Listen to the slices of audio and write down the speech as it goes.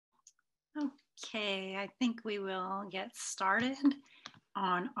Okay, I think we will get started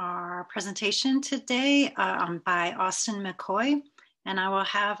on our presentation today by Austin McCoy, and I will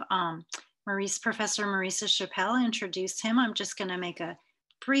have Professor Marisa Chappell introduce him. I'm just going to make a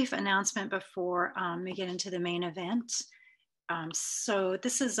brief announcement before we get into the main event. So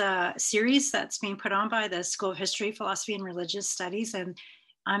this is a series that's being put on by the School of History, Philosophy, and Religious Studies, and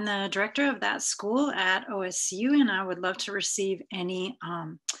I'm the director of that school at OSU, and I would love to receive any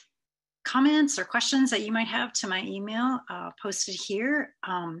comments or questions that you might have to my email posted here.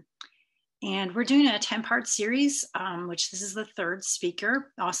 And we're doing a 10-part series, which this is the third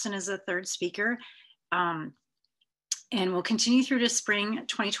speaker. Austin is the third speaker. And we'll continue through to spring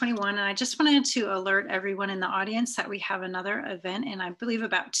 2021. And I just wanted to alert everyone in the audience that we have another event in, I believe,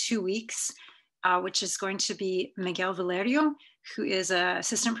 about 2 weeks, which is going to be Miguel Valerio, who is an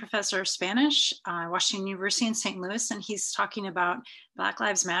assistant professor of Spanish at Washington University in St. Louis. And he's talking about Black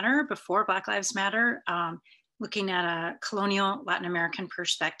Lives Matter, before Black Lives Matter, looking at a colonial Latin American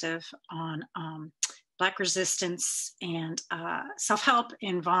perspective on Black resistance and self-help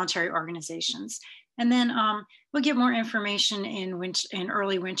in voluntary organizations. And then we'll get more information in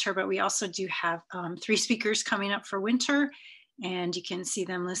early winter, but we also do have 3 speakers coming up for winter, and you can see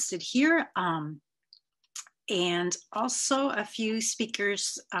them listed here. And also a few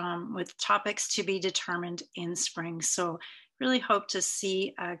speakers with topics to be determined in spring. So really hope to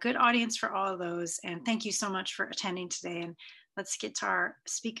see a good audience for all of those. And thank you so much for attending today. And let's get to our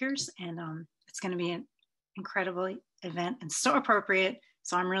speakers. And it's going to be an incredible event and so appropriate.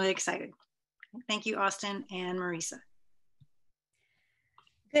 So I'm really excited. Thank you, Austin and Marisa.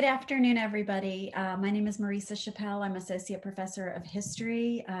 Good afternoon, everybody. My name is Marisa Chappell. I'm Associate Professor of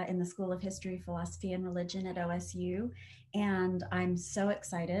History in the School of History, Philosophy, and Religion at OSU. And I'm so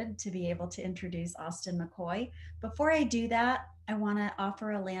excited to be able to introduce Austin McCoy. Before I do that, I want to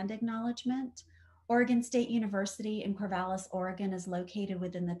offer a land acknowledgement. Oregon State University in Corvallis, Oregon is located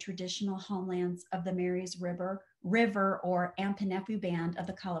within the traditional homelands of the Marys River or Ampanefu Band of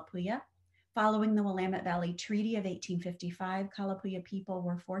the Kalapuya. Following the Willamette Valley Treaty of 1855, Kalapuya people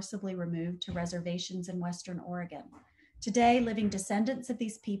were forcibly removed to reservations in Western Oregon. Today, living descendants of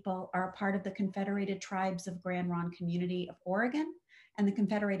these people are a part of the Confederated Tribes of Grand Ronde Community of Oregon and the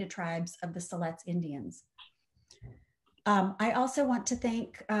Confederated Tribes of the Siletz Indians. I also want to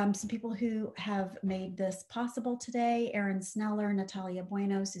thank some people who have made this possible today: Aaron Sneller, Natalia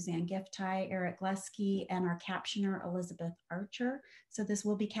Bueno, Suzanne Giftai, Eric Lesky, and our captioner, Elizabeth Archer. So this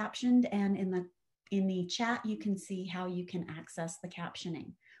will be captioned, and in the chat, you can see how you can access the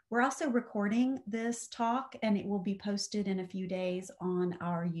captioning. We're also recording this talk, and it will be posted in a few days on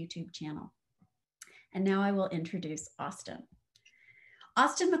our YouTube channel. And now I will introduce Austin.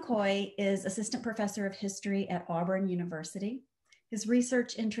 Austin McCoy is Assistant Professor of History at Auburn University. His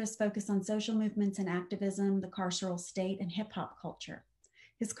research interests focus on social movements and activism, the carceral state, and hip hop culture.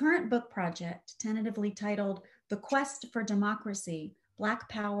 His current book project, tentatively titled The Quest for Democracy, Black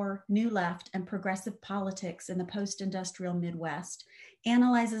Power, New Left, and Progressive Politics in the Post-Industrial Midwest,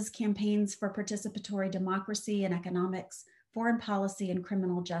 analyzes campaigns for participatory democracy and economics, foreign policy, and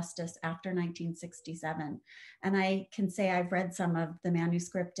criminal justice after 1967. And I can say I've read some of the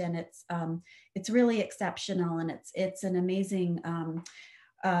manuscript, and it's really exceptional, and it's an amazing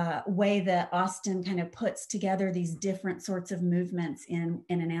way that Austin kind of puts together these different sorts of movements in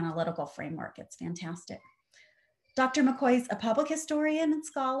an analytical framework. It's fantastic. Dr. McCoy is a public historian and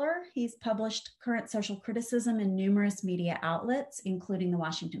scholar. He's published current social criticism in numerous media outlets, including the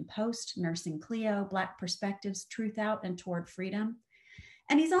Washington Post, Nursing Clio, Black Perspectives, Truth Out, and Toward Freedom.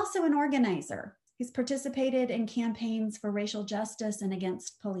 And he's also an organizer. He's participated in campaigns for racial justice and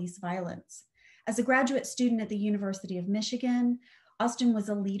against police violence. As a graduate student at the University of Michigan, Austin was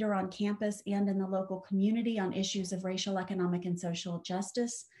a leader on campus and in the local community on issues of racial, economic, and social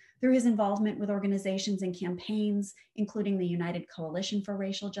justice through his involvement with organizations and campaigns, including the United Coalition for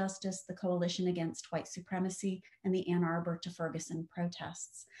Racial Justice, the Coalition Against White Supremacy, and the Ann Arbor to Ferguson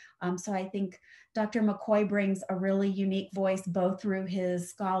protests. So I think Dr. McCoy brings a really unique voice, both through his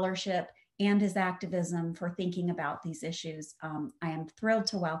scholarship and his activism for thinking about these issues. I am thrilled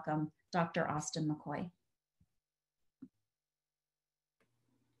to welcome Dr. Austin McCoy.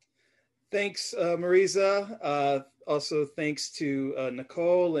 Thanks, Marisa. Also, thanks to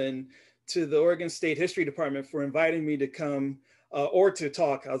Nicole and to the Oregon State History Department for inviting me to come or to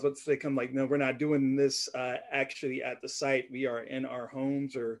talk. I was about to say come, like, no, we're not doing this actually at the site. We are in our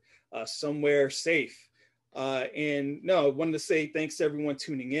homes or somewhere safe. And no, I wanted to say thanks to everyone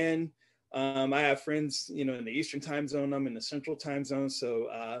tuning in. I have friends, in the Eastern time zone. I'm in the Central time zone. So,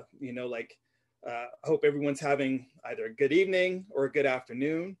 I hope everyone's having either a good evening or a good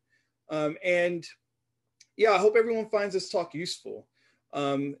afternoon. And yeah, I hope everyone finds this talk useful.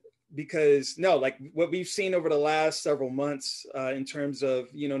 Because no, like what we've seen over the last several months in terms of,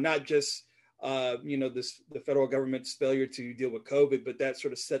 not just, the federal government's failure to deal with COVID, but that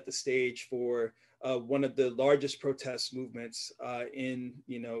sort of set the stage for one of the largest protest movements in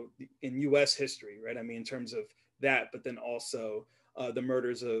US history, right? I mean, in terms of that, but then also the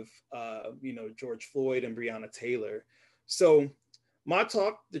murders of, George Floyd and Breonna Taylor. So my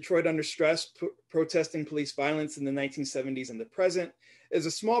talk, Detroit Under Stress, Protesting Police Violence in the 1970s and the Present, is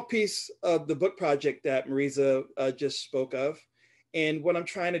a small piece of the book project that Marisa just spoke of. And what I'm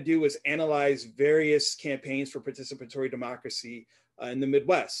trying to do is analyze various campaigns for participatory democracy in the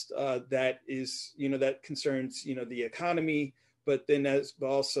Midwest that concerns, the economy, but then but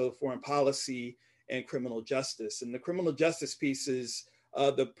also foreign policy and criminal justice. And the criminal justice piece is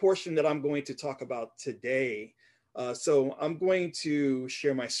the portion that I'm going to talk about today. So I'm going to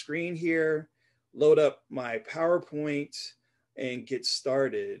share my screen here, load up my PowerPoint, and get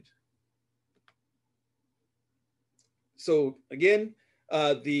started. So again,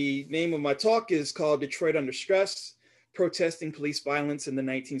 the name of my talk is called Detroit Under Stress, Protesting Police Violence in the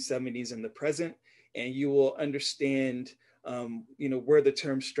 1970s and the Present. And you will understand, where the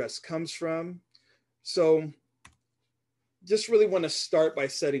term stress comes from. So just really want to start by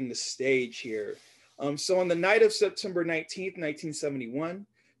setting the stage here. So on the night of September 19th, 1971,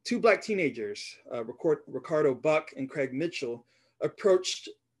 two Black teenagers, Ricardo Buck and Craig Mitchell, approached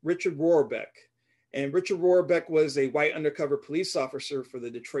Richard Rohrbeck. And Richard Rohrbeck was a white undercover police officer for the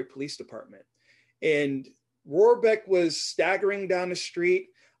Detroit Police Department. And Rohrbeck was staggering down the street.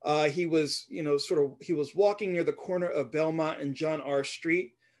 He was walking near the corner of Belmont and John R.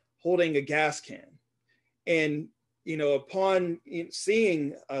 Street, holding a gas can. And, upon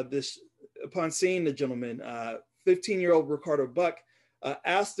seeing the gentleman, 15-year-old Ricardo Buck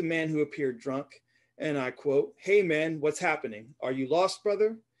asked the man who appeared drunk, and I quote, "Hey man, what's happening? Are you lost,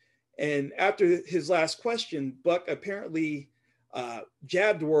 brother?" And after his last question, Buck apparently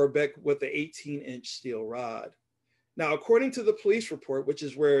jabbed Rohrbeck with an 18-inch steel rod. Now, according to the police report, which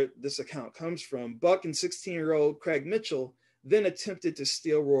is where this account comes from, Buck and 16-year-old Craig Mitchell then attempted to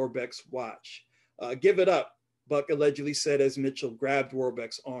steal Rohrbeck's watch. "Give it up," Buck allegedly said as Mitchell grabbed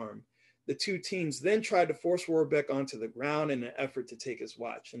Rohrbeck's arm. The two teens then tried to force Rohrbeck onto the ground in an effort to take his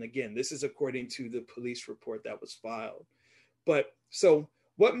watch. And again, this is according to the police report that was filed. But so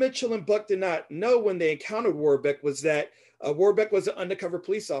what Mitchell and Buck did not know when they encountered Rohrbeck was that Rohrbeck was an undercover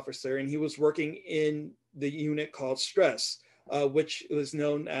police officer, and he was working in the unit called Stress, which was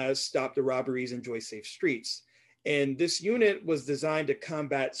known as Stop the Robberies, Enjoy Safe Streets. And this unit was designed to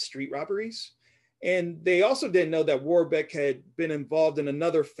combat street robberies. And they also didn't know that Rohrbeck had been involved in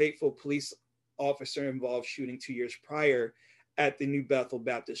another fateful police officer involved shooting 2 years prior at the New Bethel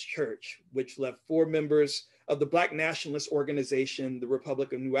Baptist Church, which left 4 members of the Black nationalist organization, the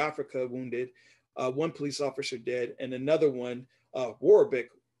Republic of New Africa, wounded, 1 police officer dead, and another one, Rohrbeck,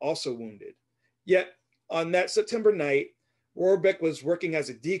 also wounded. Yet on that September night, Rohrbeck was working as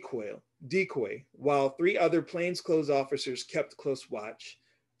a decoy, while 3 other plainclothes officers kept close watch.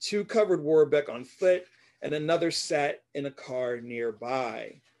 2 covered Rohrbeck on foot, and another sat in a car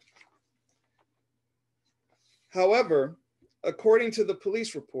nearby. However, according to the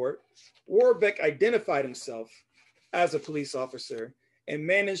police report, Rohrbeck identified himself as a police officer and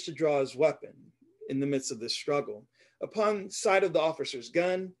managed to draw his weapon in the midst of this struggle. Upon sight of the officer's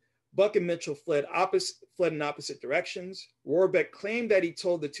gun, Buck and Mitchell fled in opposite directions. Rohrbeck claimed that he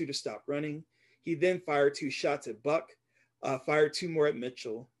told the 2 to stop running. He then fired 2 shots at Buck, fired 2 more at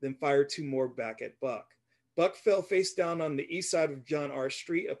Mitchell, then fired 2 more back at Buck. Buck fell face down on the east side of John R.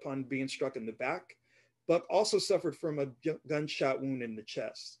 Street upon being struck in the back. Buck also suffered from a gunshot wound in the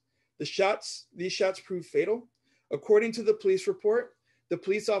chest. These shots proved fatal. According to the police report, the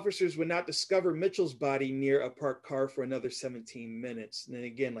police officers would not discover Mitchell's body near a parked car for another 17 minutes. And then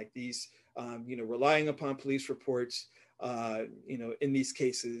again, like these, relying upon police reports, in these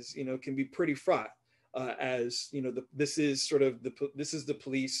cases, can be pretty fraught. This is the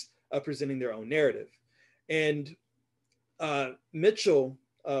police presenting their own narrative. And Mitchell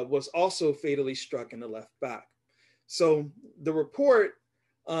was also fatally struck in the left back. So the report,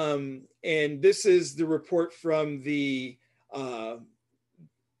 and this is the report from the, from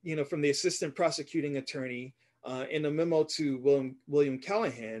the assistant prosecuting attorney in a memo to William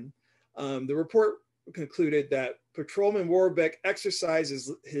Callahan, the report concluded that Patrolman Rohrbeck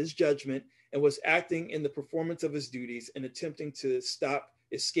exercised his judgment and was acting in the performance of his duties and attempting to stop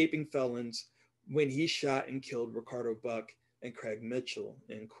escaping felons when he shot and killed Ricardo Buck and Craig Mitchell,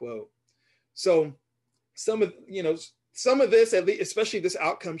 end quote. So some of, some of this, at least, especially this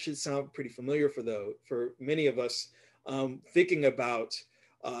outcome, should sound pretty familiar for many of us, thinking about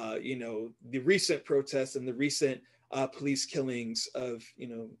the recent protests and the recent police killings of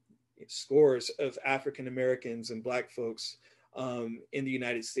scores of African Americans and Black folks in the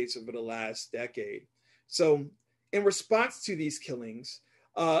United States over the last decade. So, in response to these killings,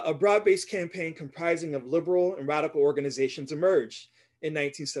 a broad-based campaign comprising of liberal and radical organizations emerged in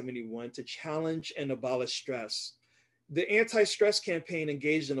 1971 to challenge and abolish stress. The anti-stress campaign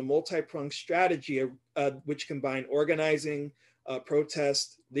engaged in a multi-pronged strategy which combined organizing,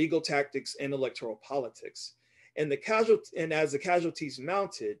 protest, legal tactics, and electoral politics. And as the casualties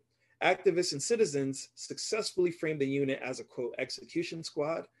mounted, activists and citizens successfully framed the unit as a, quote, execution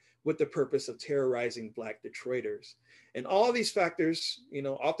squad with the purpose of terrorizing Black Detroiters. And all these factors,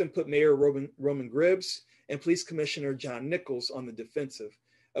 often put Mayor Roman Gribbs and Police Commissioner John Nichols on the defensive,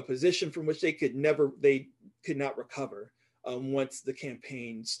 a position from which they could not recover once the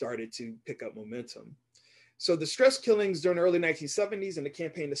campaign started to pick up momentum. So the stress killings during the early 1970s and the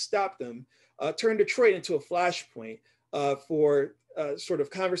campaign to stop them turned Detroit into a flashpoint for sort of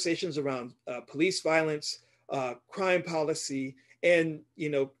conversations around police violence, crime policy, and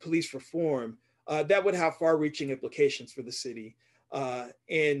police reform that would have far-reaching implications for the city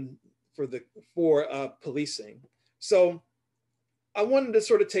and for policing. So I wanted to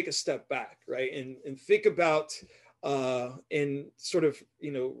sort of take a step back, right, and think about and sort of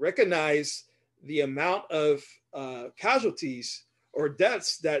recognize the amount of casualties or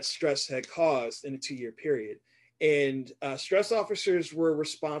deaths that stress had caused in a 2-year period. And stress officers were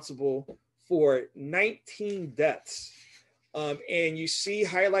responsible for 19 deaths. And you see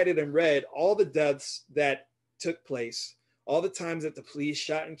highlighted in red all the deaths that took place, all the times that the police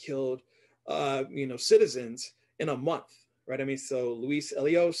shot and killed citizens in a month, right? I mean, so Luis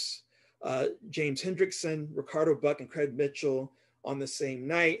Elios, James Hendrickson, Ricardo Buck, and Craig Mitchell on the same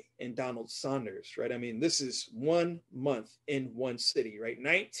night, and Donald Saunders, right? I mean, this is 1 month in one city, right?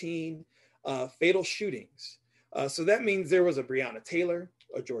 19 fatal shootings. So that means there was a Breonna Taylor,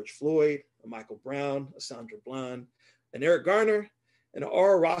 a George Floyd, a Michael Brown, a Sandra Bland, an Eric Garner, and an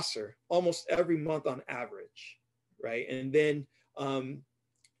Aura Rosser almost every month on average, right? And then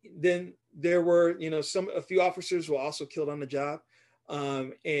there were, a few officers were also killed on the job.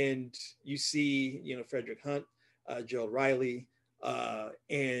 And you see, Frederick Hunt, Gerald Riley,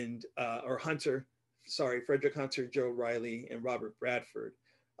 Frederick Hunter, Gerald Riley, and Robert Bradford.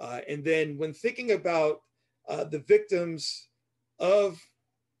 And then when thinking about the victims of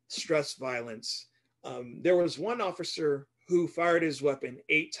stress violence, there was one officer who fired his weapon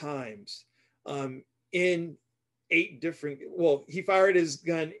 8 times in 8 different, he fired his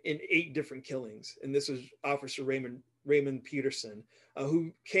gun in 8 different killings. And this was Officer Raymond Peterson,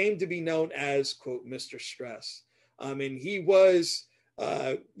 who came to be known as, quote, Mr. Stress. And he was,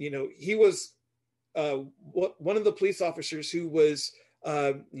 one of the police officers who was,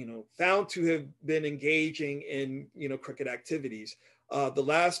 found to have been engaging in, crooked activities. The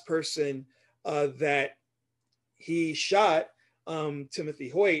last person that he shot, Timothy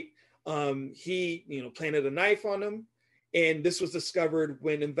Hoyt, he, planted a knife on him. And this was discovered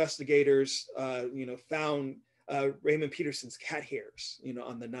when investigators, found Raymond Peterson's cat hairs,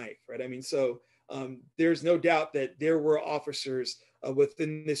 on the knife, right? I mean, so there's no doubt that there were officers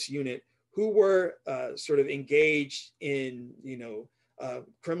within this unit who were sort of engaged in,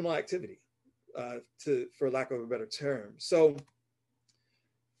 criminal activity, for lack of a better term. So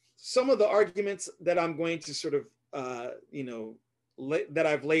some of the arguments that I'm going to sort of, that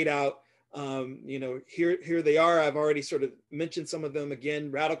I've laid out, here they are. I've already sort of mentioned some of them.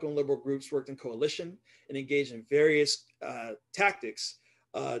 Again, radical and liberal groups worked in coalition and engaged in various tactics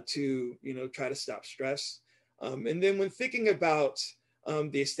to, try to stop stress. And then when thinking about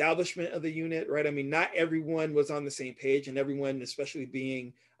the establishment of the unit, right? I mean, not everyone was on the same page, and everyone, especially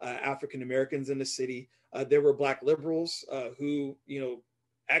being African Americans in the city, there were Black liberals who,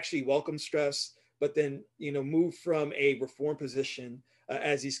 actually welcomed stress, but then, moved from a reform position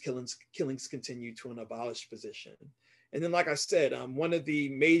as these killings continue to an abolish position. And then, like I said, one of the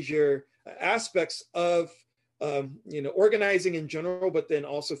major aspects of, organizing in general, but then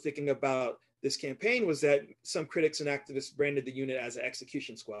also thinking about this campaign was that some critics and activists branded the unit as an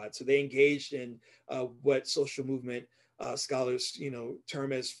execution squad. So they engaged in what social movement scholars,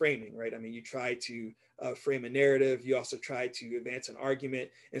 term as framing, right? I mean, you try to frame a narrative. You also try to advance an argument.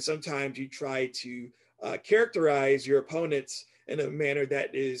 And sometimes you try to characterize your opponents in a manner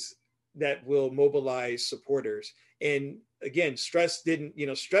that will mobilize supporters. And again, stress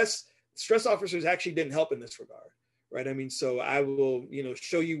officers actually didn't help in this regard, right? I mean, so I will,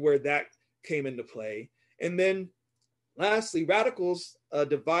 show you where that came into play. And then Lastly, radicals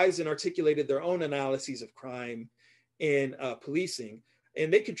devised and articulated their own analyses of crime and policing,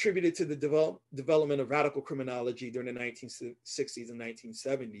 and they contributed to the development of radical criminology during the 1960s and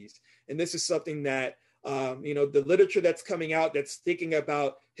 1970s. And this is something that, the literature that's coming out that's thinking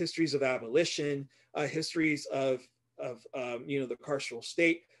about histories of abolition, histories of the carceral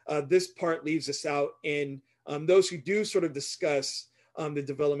state, this part leaves us out. And those who do sort of discuss the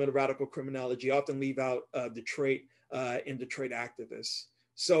development of radical criminology often leave out Detroit and Detroit activists.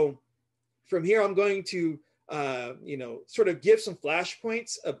 So from here, I'm going to sort of give some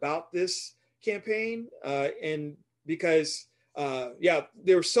flashpoints about this campaign. And because,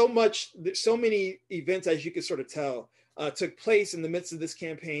 there was so many events, as you could sort of tell, took place in the midst of this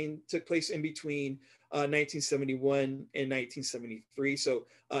campaign, took place in between 1971 and 1973. So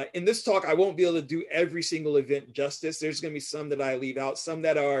in this talk, I won't be able to do every single event justice. There's going to be some that I leave out, some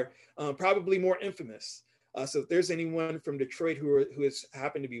that are probably more infamous. So if there's anyone from Detroit who has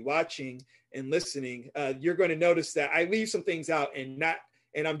happened to be watching and listening, you're going to notice that I leave some things out, and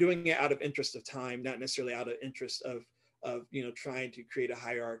I'm doing it out of interest of time, not necessarily out of interest of trying to create a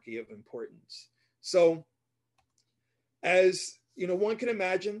hierarchy of importance. So as one can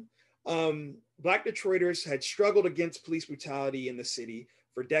imagine, Black Detroiters had struggled against police brutality in the city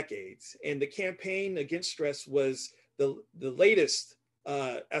for decades, and the campaign against stress was the latest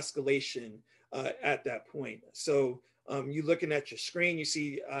escalation at that point. So you're looking at your screen, you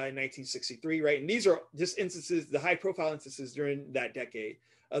see in 1963, right? And these are just instances, the high profile instances during that decade,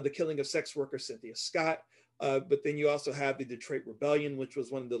 the killing of sex worker Cynthia Scott. But then you also have the Detroit Rebellion, which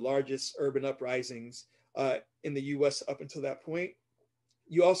was one of the largest urban uprisings in the US up until that point.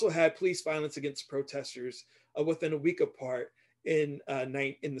 You also had police violence against protesters within a week apart in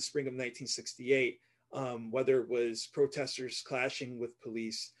the spring of 1968, whether it was protesters clashing with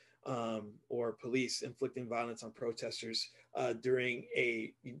police, or police inflicting violence on protesters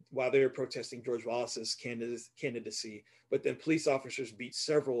while they were protesting George Wallace's candidacy. But then police officers beat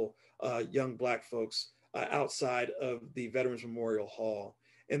several young Black folks outside of the Veterans Memorial Hall.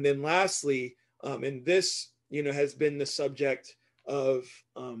 And then lastly, and this has been the subject of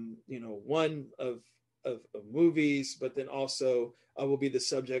one of movies, but then also will be the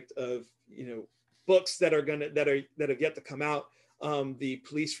subject of books that have yet to come out. The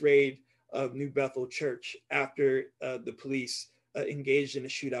police raid of New Bethel Church after the police engaged in a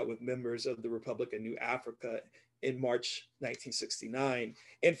shootout with members of the Republic of New Africa in March 1969.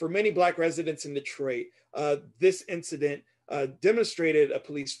 And for many Black residents in Detroit, this incident demonstrated a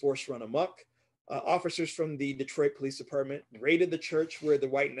police force run amok. Officers from the Detroit Police Department raided the church where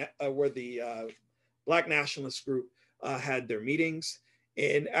the Black nationalist group had their meetings.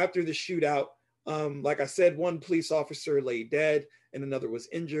 And after the shootout, like I said, one police officer lay dead and another was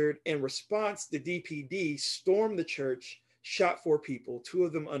injured. In response, the DPD stormed the church, shot 4 people, 2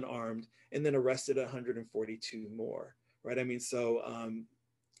 of them unarmed, and then arrested 142 more, right? I mean, so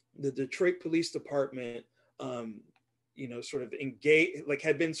the Detroit Police Department, sort of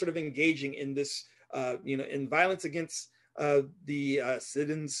had been sort of engaging in this, in violence against the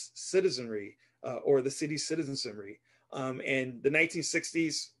citizenry or the city's citizenry. And the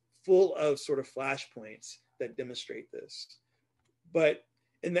 1960s, full of sort of flashpoints that demonstrate this. But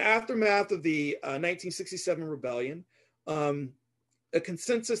in the aftermath of the 1967 rebellion, a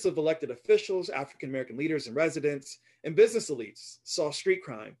consensus of elected officials, African-American leaders and residents, and business elites saw street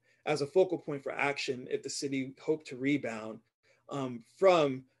crime as a focal point for action if the city hoped to rebound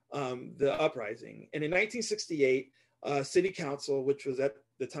from the uprising. And in 1968, City Council, which was at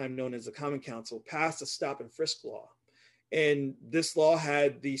the time known as the Common Council, passed a stop and frisk law. And this law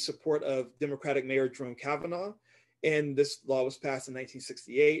had the support of Democratic Mayor Jerome Kavanaugh, and this law was passed in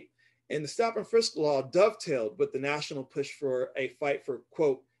 1968. And the stop and frisk law dovetailed with the national push for a fight for,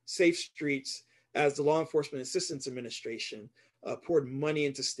 quote, safe streets, as the Law Enforcement Assistance Administration poured money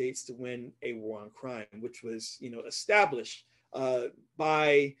into states to win a war on crime, which was, established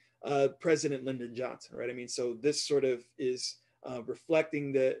by President Lyndon Johnson, right? I mean, so this sort of is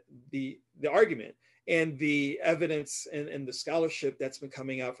reflecting the argument and the evidence and the scholarship that's been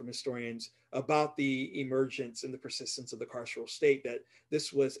coming out from historians about the emergence and the persistence of the carceral state, that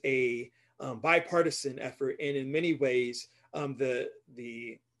this was a bipartisan effort, and in many ways,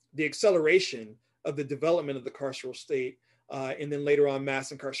 the acceleration of the development of the carceral state, and then later on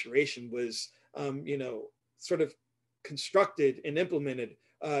mass incarceration was, sort of constructed and implemented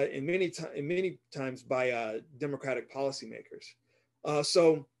in many times by Democratic policymakers.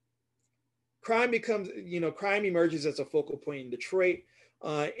 So crime emerges as a focal point in Detroit,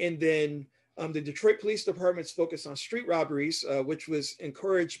 and then the Detroit Police Department's focus on street robberies, which was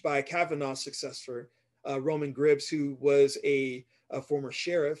encouraged by Kavanaugh's successor, Roman Gribbs, who was a former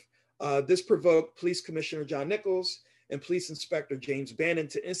sheriff. This provoked Police Commissioner John Nichols and Police Inspector James Bannon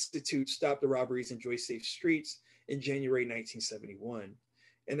to institute Stop the Robberies, Enjoy Safe Streets in January 1971.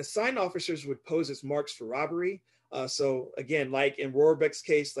 And assigned officers would pose as marks for robbery. So again, like in Rohrbeck's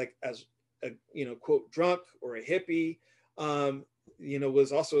case, like as a, quote, drunk or a hippie,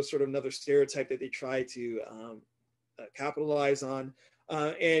 was also a sort of another stereotype that they tried to capitalize on.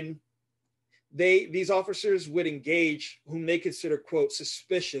 And these officers would engage whom they consider, quote,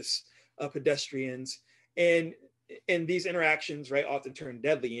 suspicious pedestrians. And these interactions, right, often turn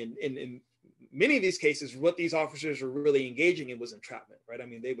deadly. And in many of these cases, what these officers were really engaging in was entrapment, right? I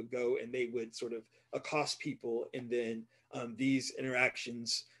mean, they would go and they would sort of accost people, and then these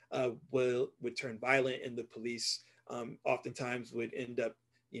interactions would turn violent, and the police oftentimes would end up,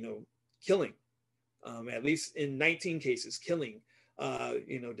 killing, at least in 19 cases, killing,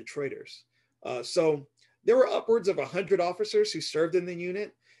 Detroiters. So there were upwards of 100 officers who served in the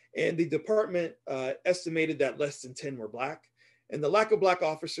unit, and the department estimated that less than 10 were Black. And the lack of Black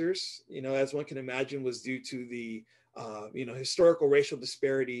officers, as one can imagine, was due to the, historical racial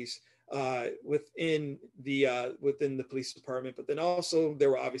disparities within the police department. But then also there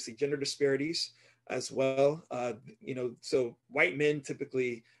were obviously gender disparities as well. So white men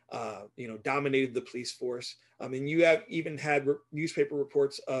typically, dominated the police force. And you have even had newspaper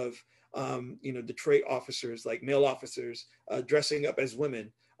reports of, Detroit officers, like male officers, dressing up as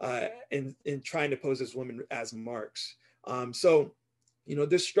women and trying to pose as women as marks. So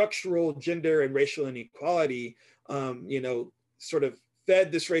this structural gender and racial inequality, sort of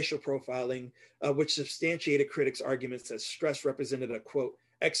fed this racial profiling, which substantiated critics' arguments that stress represented a, quote,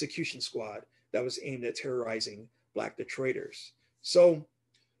 execution squad that was aimed at terrorizing Black Detroiters. So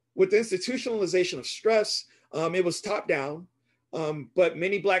with the institutionalization of stress, it was top down, but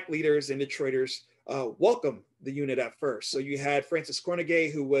many Black leaders and Detroiters welcomed the unit at first. So you had Francis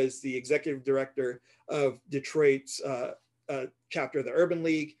Cornegay, who was the executive director of Detroit's chapter of the Urban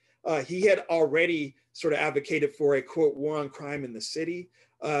League. He had already sort of advocated for a, quote, war on crime in the city.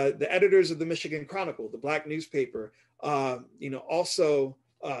 The editors of the Michigan Chronicle, the Black newspaper, also,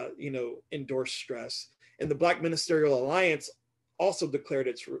 endorsed stress. And the Black Ministerial Alliance also declared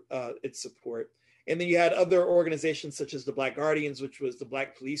its support. And then you had other organizations such as the Black Guardians, which was the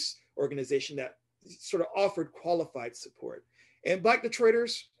Black police organization that sort of offered qualified support. And Black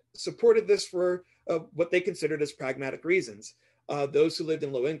Detroiters supported this for what they considered as pragmatic reasons. Those who lived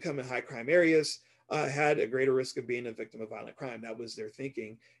in low income and high crime areas had a greater risk of being a victim of violent crime. That was their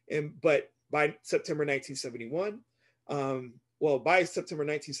thinking. But by September 1971,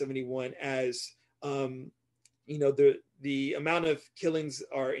 as the amount of killings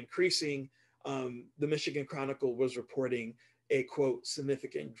are increasing, the Michigan Chronicle was reporting a, quote,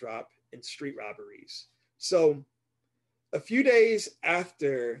 significant drop in street robberies. So a few days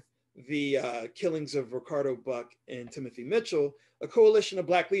after the killings of Ricardo Buck and Timothy Mitchell, a coalition of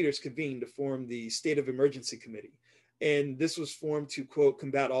Black leaders convened to form the State of Emergency Committee. And this was formed to, quote,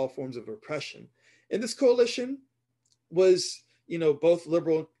 combat all forms of repression. And this coalition was, both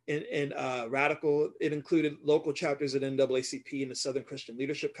liberal and radical. It included local chapters at NAACP and the Southern Christian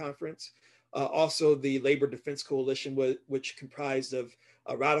Leadership Conference. Also the Labor Defense Coalition, which comprised of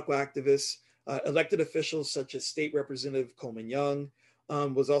radical activists, elected officials such as State Representative Coleman Young,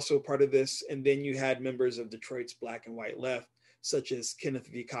 was also part of this. And then you had members of Detroit's Black and white left, such as Kenneth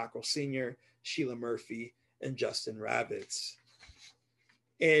V. Cockrell Sr., Sheila Murphy, and Justin Ravitz.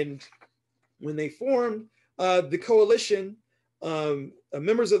 And when they formed the coalition,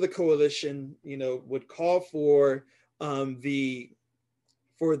 members of the coalition, would call for the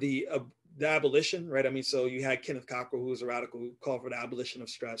abolition, right? I mean, so you had Kenneth Cockrell, who was a radical, who called for the abolition of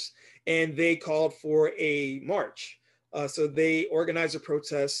stress, and they called for a march. So they organized a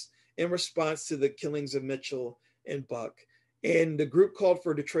protest in response to the killings of Mitchell and Buck. And the group called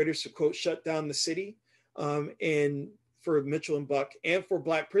for Detroiters to, quote, shut down the city, and for Mitchell and Buck, and for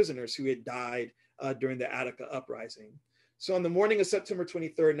Black prisoners who had died during the Attica uprising. So on the morning of September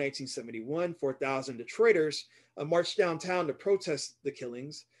 23rd, 1971, 4,000 Detroiters marched downtown to protest the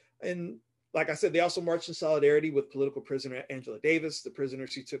killings. And like I said, they also marched in solidarity with political prisoner Angela Davis, the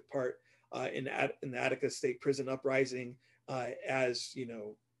prisoners who took part in the Attica State Prison uprising, as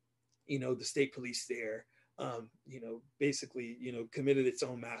the state police there, basically, committed its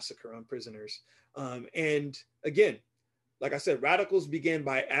own massacre on prisoners. And again, like I said, radicals began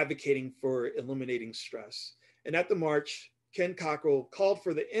by advocating for eliminating stress. And at the march, Ken Cockrell called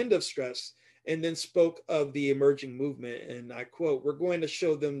for the end of stress and then spoke of the emerging movement. And I quote, "We're going to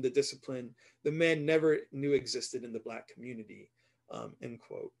show them the discipline the men never knew existed in the Black community," end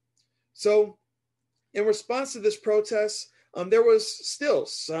quote. So In response to this protest, there was still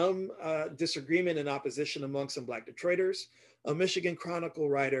some disagreement and opposition among some Black Detroiters. A Michigan Chronicle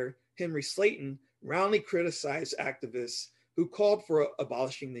writer, Henry Slayton, roundly criticized activists who called for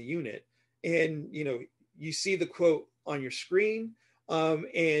abolishing the unit. And, you see the quote on your screen.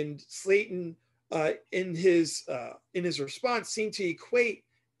 And Slayton, in his response, seemed to equate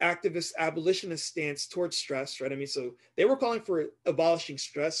activist abolitionist stance towards stress, right? I mean, so they were calling for abolishing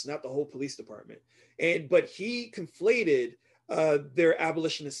stress, not the whole police department. But he conflated their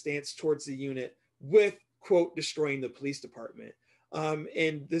abolitionist stance towards the unit with, quote, destroying the police department.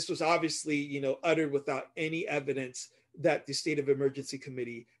 And this was obviously, uttered without any evidence that the State of Emergency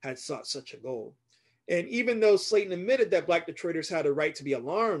Committee had sought such a goal. And even though Slayton admitted that Black Detroiters had a right to be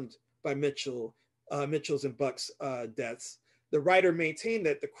alarmed by Mitchell's and Buck's deaths, the writer maintained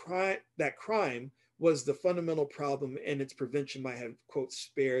that that crime was the fundamental problem and its prevention might have, quote,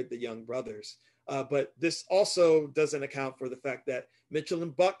 spared the young brothers. But this also doesn't account for the fact that Mitchell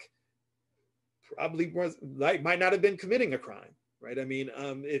and Buck probably might not have been committing a crime, right? I mean,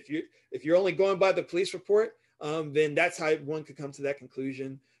 if you're only going by the police report, then that's how one could come to that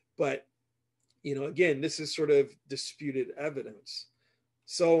conclusion. But, again, this is sort of disputed evidence.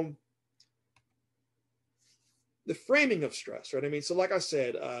 So the framing of stress, right? I mean, so like I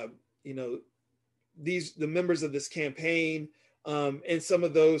said, the members of this campaign and some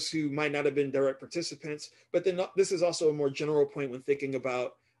of those who might not have been direct participants, but then this is also a more general point when thinking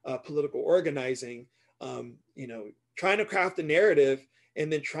about political organizing, trying to craft a narrative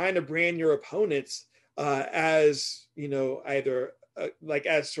and then trying to brand your opponents as, either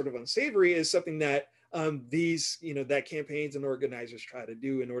as sort of unsavory is something that that campaigns and organizers try to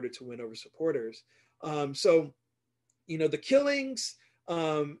do in order to win over supporters. So the killings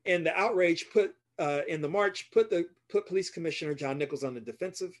and the outrage in the march put Police Commissioner John Nichols on the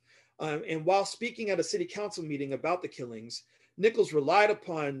defensive. And while speaking at a city council meeting about the killings, Nichols relied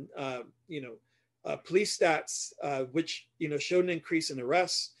upon police stats, which showed an increase in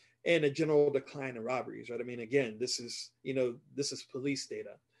arrests and a general decline in robberies. Right? I mean, again, this is police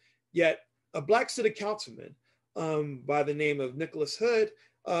data. Yet a Black city councilman by the name of Nicholas Hood,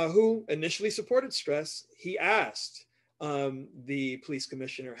 who initially supported stress, he asked the police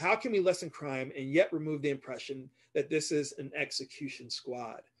commissioner, how can we lessen crime and yet remove the impression that this is an execution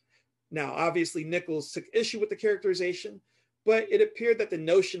squad? Now, obviously, Nichols took issue with the characterization, but it appeared that the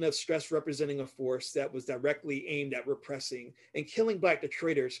notion of stress representing a force that was directly aimed at repressing and killing Black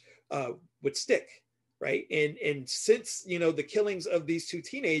Detroiters would stick, right? And since, the killings of these two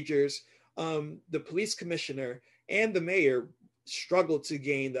teenagers, the police commissioner and the mayor struggled to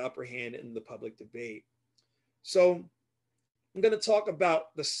gain the upper hand in the public debate. So I'm going to talk about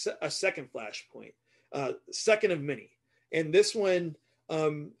a second flashpoint, second of many. And this one,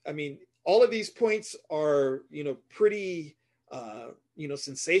 all of these points are, pretty,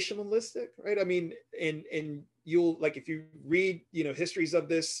 sensationalistic, right? I mean, and you'll, if you read, histories of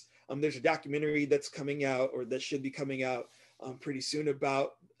this, there's a documentary that's coming out or that should be coming out pretty soon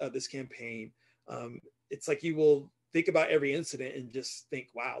about this campaign. It's like you will think about every incident and just think,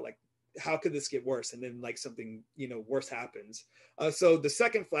 wow, how could this get worse? And then something, worse happens. So the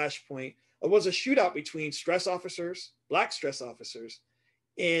second flashpoint was a shootout between Black stress officers,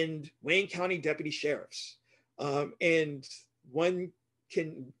 and Wayne County deputy sheriffs. And one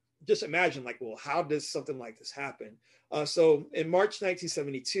can just imagine how does something like this happen? So in March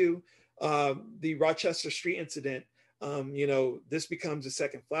 1972, the Rochester Street incident, this becomes a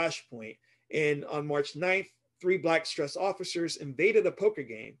second flashpoint. And on March 9th, 3 Black stress officers invaded a poker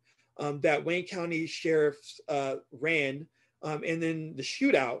game that Wayne County sheriffs ran, and then the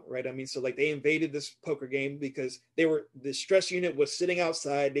shootout, right? I mean, so they invaded this poker game because the stress unit was sitting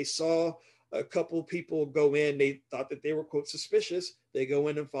outside. They saw a couple people go in. They thought that they were, quote, suspicious. They go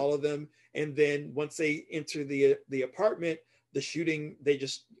in and follow them. And then once they enter the apartment, the shooting, they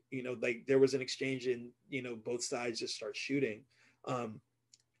just, there was an exchange and, both sides just start shooting.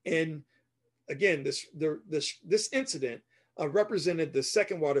 And again, this incident represented the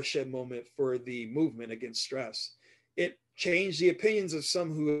second watershed moment for the movement against stress. It changed the opinions of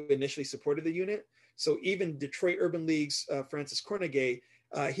some who initially supported the unit. So even Detroit Urban League's Francis Cornegay,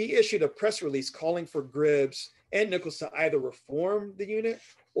 he issued a press release calling for Gribbs and Nichols to either reform the unit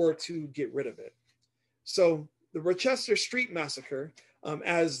or to get rid of it. So the Rochester Street Massacre,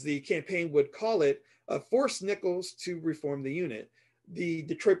 as the campaign would call it, forced Nichols to reform the unit. The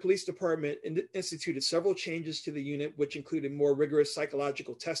Detroit Police Department instituted several changes to the unit, which included more rigorous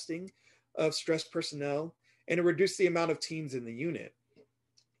psychological testing of stress personnel, and it reduced the amount of teams in the unit.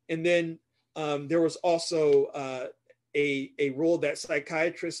 And then there was also a rule that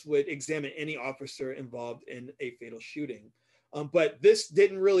psychiatrists would examine any officer involved in a fatal shooting. But this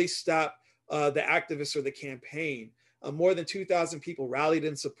didn't really stop the activists or the campaign. More than 2,000 people rallied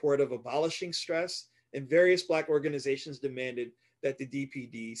in support of abolishing stress, and various Black organizations demanded that the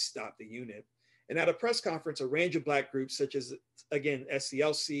DPD stop the unit. And at a press conference, a range of Black groups such as, again,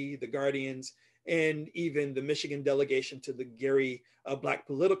 SCLC, the Guardians, and even the Michigan delegation to the Gary Black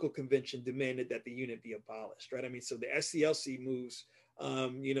Political Convention demanded that the unit be abolished, right? I mean, so the SCLC moves,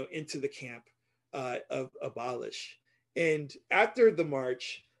 into the camp of abolish. And after the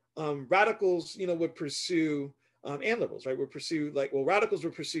march, radicals, would pursue, and liberals, right, radicals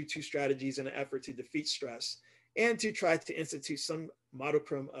would pursue two strategies in an effort to defeat stress and to try to institute some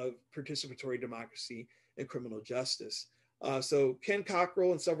modicum of participatory democracy and criminal justice. So Ken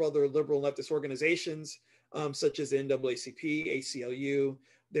Cockrell and several other liberal and leftist organizations, such as the NAACP, ACLU,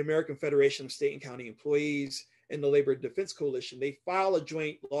 the American Federation of State and County Employees, and the Labor Defense Coalition, they file a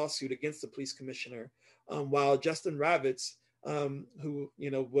joint lawsuit against the police commissioner, while Justin Ravitz, who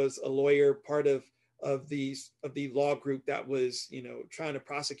was a lawyer, part of the law group that was trying to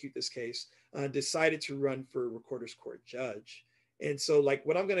prosecute this case, decided to run for recorder's court judge. And so,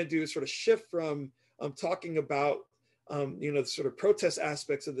 what I'm going to do is sort of shift from talking about the sort of protest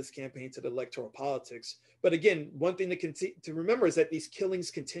aspects of this campaign to the electoral politics. But again, one thing to remember is that these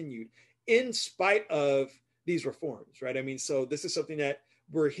killings continued in spite of these reforms, right? I mean, so this is something that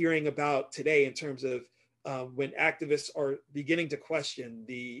we're hearing about today in terms of when activists are beginning to question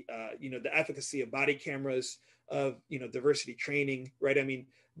the efficacy of body cameras, of diversity training, right? I mean,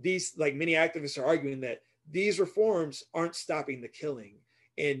 these, many activists are arguing that these reforms aren't stopping the killing,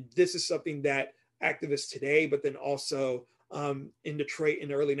 and this is something that activists today, but then also in Detroit in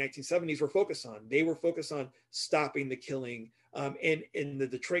the early 1970s were focused on. They were focused on stopping the killing. And in the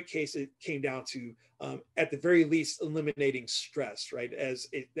Detroit case, it came down to, at the very least, eliminating stress, right? As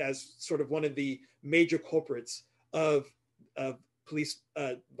sort of one of the major culprits of police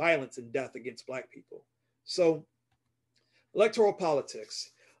violence and death against Black people. So electoral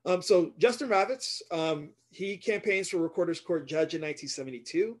politics. So Justin Ravitz, he campaigns for recorder's court judge in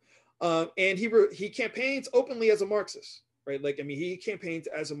 1972. And he campaigns openly as a Marxist, right? He campaigns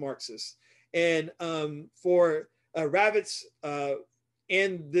as a Marxist. And for Ravitz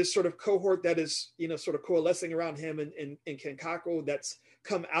and this sort of cohort that is, sort of coalescing around him and Ken Cockrell, that's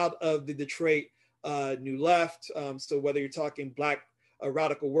come out of the Detroit New Left. So whether you're talking Black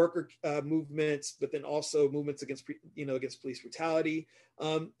radical worker movements, but then also movements against police brutality,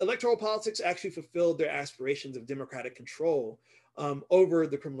 electoral politics actually fulfilled their aspirations of democratic control over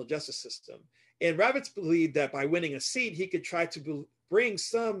the criminal justice system. And Ravitz believed that by winning a seat, he could try to bring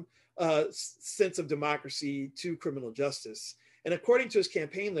some sense of democracy to criminal justice. And according to his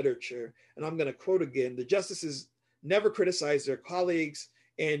campaign literature, and I'm going to quote again, the justices never criticize their colleagues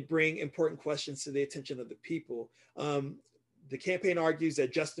and bring important questions to the attention of the people. The campaign argues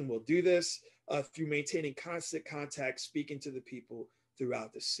that Justin will do this through maintaining constant contact, speaking to the people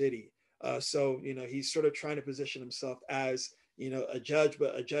throughout the city. So he's sort of trying to position himself as a judge,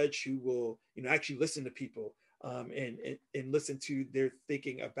 but a judge who will, actually listen to people and listen to their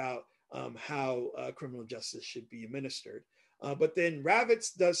thinking about how criminal justice should be administered. But then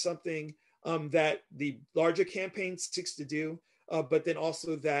Ravitz does something that the larger campaign seeks to do, but then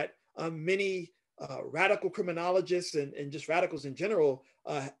also that many radical criminologists and just radicals in general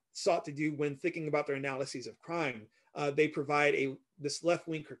sought to do when thinking about their analyses of crime. They provide this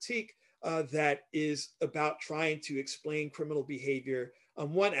left-wing critique that is about trying to explain criminal behavior,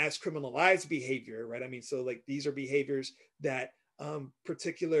 one as criminalized behavior, right? I mean, so these are behaviors that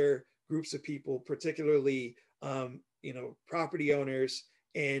particular groups of people, particularly property owners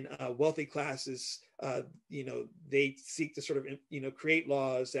and wealthy classes, they seek to sort of create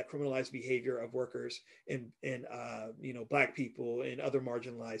laws that criminalize behavior of workers and Black people and other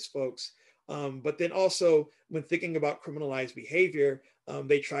marginalized folks. But then also when thinking about criminalized behavior,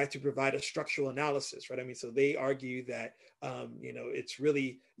 they try to provide a structural analysis, right? I mean, so they argue that, it's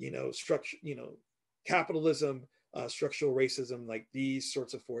really, capitalism, structural racism, these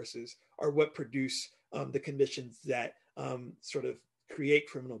sorts of forces are what produce the conditions that sort of create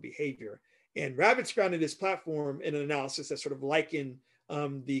criminal behavior. And Ravitz grounded his platform in an analysis that sort of likened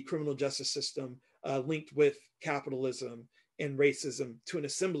the criminal justice system linked with capitalism and racism to an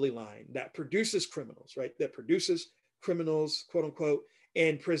assembly line that produces criminals, right? That produces criminals, quote unquote,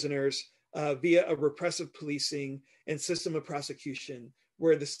 and prisoners via a repressive policing and system of prosecution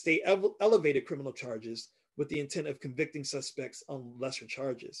where the state elevated criminal charges with the intent of convicting suspects on lesser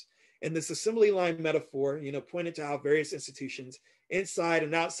charges. And this assembly line metaphor, pointed to how various institutions inside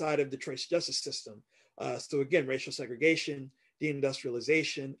and outside of Detroit's justice system So again, racial segregation,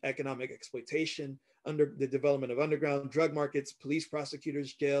 deindustrialization, economic exploitation, under the development of underground drug markets, police,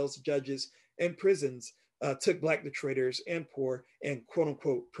 prosecutors, jails, judges, and prisons took Black Detroiters and poor and quote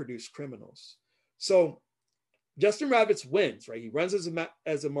unquote produced criminals. So Justin Roberts wins, right? He runs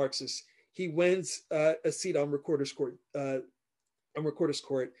as a Marxist. He wins a seat on Recorder's Court,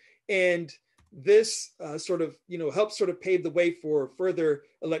 and this sort of, helps sort of pave the way for further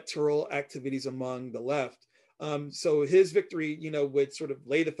electoral activities among the left. So his victory, would sort of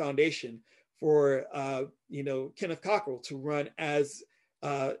lay the foundation for, Kenneth Cockrell to run as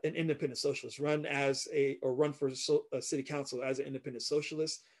an independent socialist, run for city council as an independent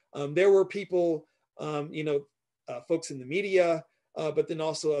socialist. There were people, folks in the media, but then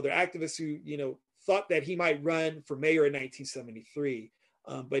also other activists who, thought that he might run for mayor in 1973,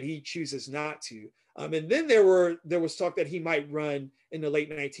 but he chooses not to. And then there was talk that he might run in the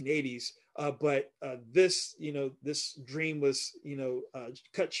late 1980s, but this dream was,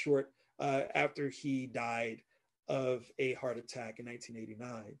 cut short after he died of a heart attack in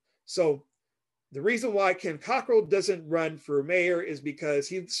 1989. So the reason why Ken Cockrell doesn't run for mayor is because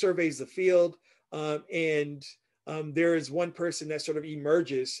he surveys the field, and there is one person that sort of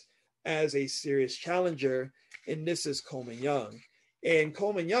emerges as a serious challenger, and this is Coleman Young. And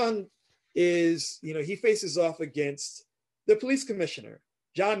Coleman Young is, he faces off against the police commissioner,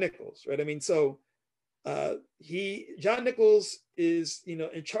 John Nichols, right? I mean, so John Nichols is,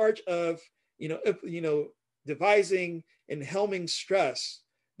 in charge of, devising and helming stress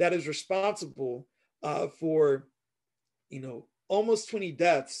that is responsible for, almost 20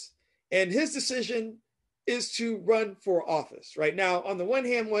 deaths. And his decision is to run for office. Right now, on the one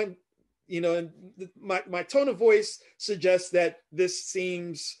hand, my tone of voice suggests that this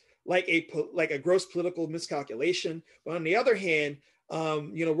seems like a gross political miscalculation. But on the other hand,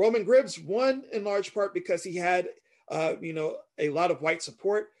 Roman Gribbs won in large part because he had, a lot of white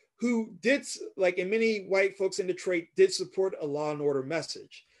support, who did, like in many white folks in Detroit, did support a law and order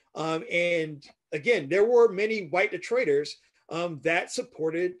message. And again, there were many white Detroiters that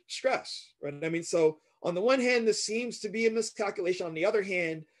supported stress, right? I mean, so on the one hand, this seems to be a miscalculation. On the other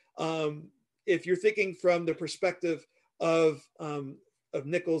hand, if you're thinking from the perspective of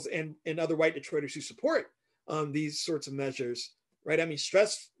Nichols and other white Detroiters who support these sorts of measures, right? I mean,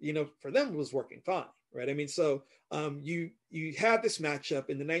 stress, for them was working fine, right? I mean, so you have this matchup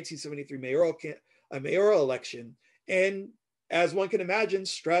in the 1973 mayoral election, and as one can imagine,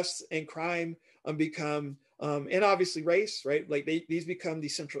 stress and crime become, and obviously race, right? Like these become the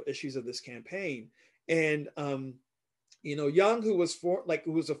central issues of this campaign. And Young, who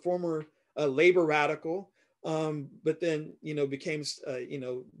was a former labor radical, but then became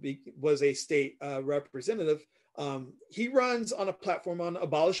was a state representative. He runs on a platform on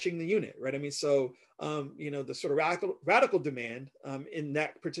abolishing the unit, right? I mean, so the sort of radical demand in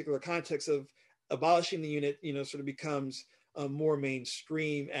that particular context of abolishing the unit, sort of becomes more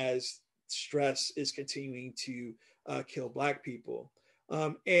mainstream as stress is continuing to kill Black people.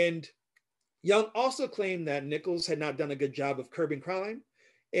 And Young also claimed that Nichols had not done a good job of curbing crime.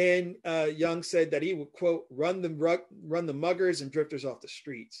 And Young said that he would, quote, run the muggers and drifters off the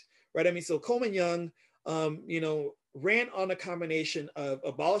streets, right? I mean, so Coleman Young, ran on a combination of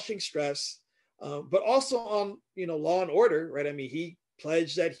abolishing stress, but also on, law and order, right? I mean, he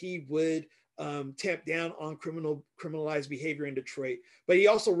pledged that he would tamp down on criminalized behavior in Detroit, but he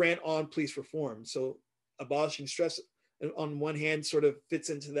also ran on police reform. So abolishing stress on one hand sort of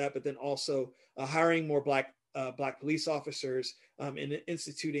fits into that, but then also hiring more Black police officers and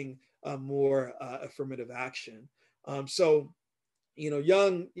instituting more affirmative action. So,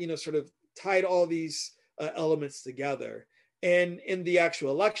 Young, sort of tied all these elements together. And in the actual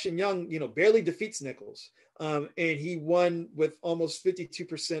election, Young, barely defeats Nichols. And he won with almost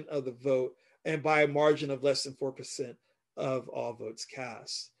 52% of the vote and by a margin of less than 4% of all votes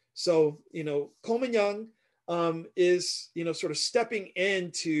cast. So, Coleman Young is, sort of stepping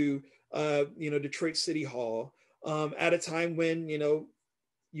into, Detroit City Hall at a time when,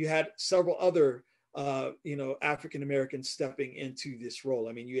 you had several other, African Americans stepping into this role.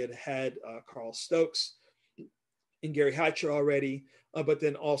 I mean, you had Carl Stokes and Gary Hatcher already, but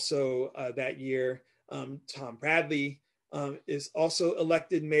then also that year, Tom Bradley is also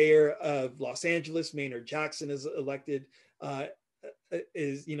elected mayor of Los Angeles. Maynard Jackson is elected,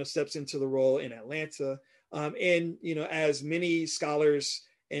 steps into the role in Atlanta. And, as many scholars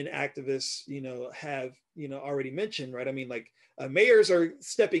and activists, have, already mentioned, right? I mean, like mayors are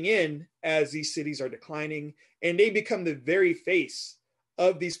stepping in as these cities are declining, and they become the very face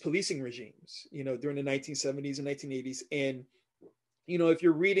of these policing regimes, during the 1970s and 1980s. And, if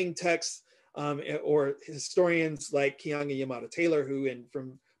you're reading texts or historians like Keeanga-Yamahtta Taylor, who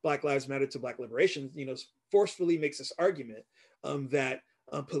from Black Lives Matter to Black Liberation, forcefully makes this argument that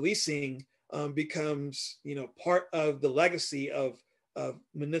policing becomes, part of the legacy of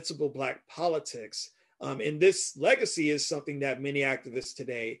municipal Black politics. And this legacy is something that many activists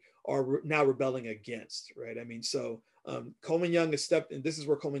today are now rebelling against, right? I mean, so Coleman Young and this is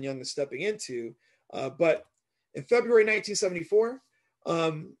where Coleman Young is stepping into. But in February 1974,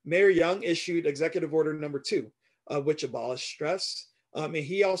 Mayor Young issued Executive Order Number 2, which abolished stress. And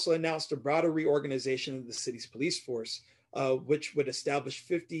he also announced a broader reorganization of the city's police force, which would establish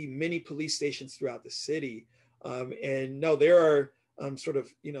 50 mini police stations throughout the city. And no, there are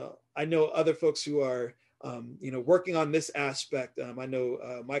I know other folks who are, working on this aspect. I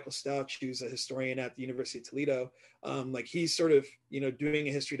know Michael Stouch, who's a historian at the University of Toledo, he's sort of, doing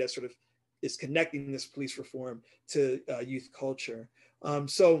a history that sort of is connecting this police reform to youth culture.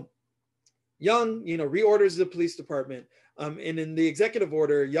 So Young, reorders the police department. And in the executive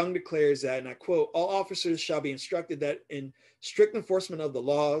order, Young declares that, and I quote, "All officers shall be instructed that in strict enforcement of the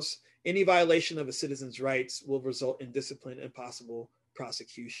laws, any violation of a citizen's rights will result in discipline and possible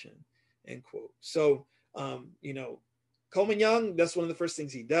prosecution," end quote. So, Coleman Young, that's one of the first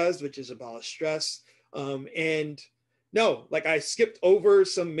things he does, which is abolish stress. And no, I skipped over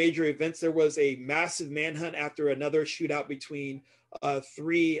some major events. There was a massive manhunt after another shootout between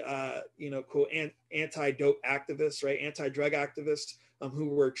three, quote, anti-dope activists, right? Anti-drug activists who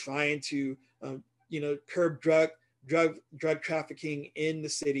were trying to, curb drug trafficking in the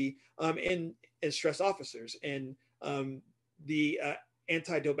city and stress officers. And the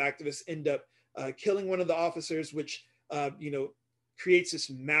anti-dope activists end up killing one of the officers, which, creates this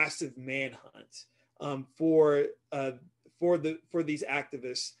massive manhunt for these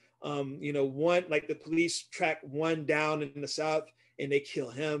activists. One, the police track one down in the South and they kill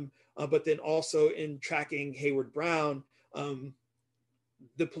him. But then also in tracking Hayward Brown,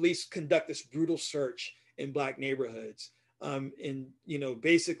 the police conduct this brutal search in Black neighborhoods, and,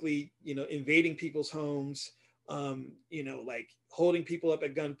 basically, invading people's homes, holding people up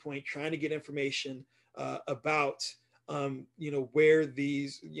at gunpoint, trying to get information about, where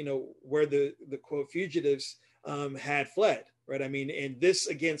these, where the quote fugitives had fled, right? I mean, and this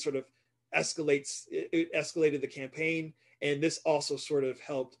again sort of escalated the campaign, and this also sort of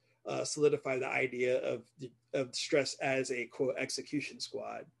helped solidify the idea of stress as a quote execution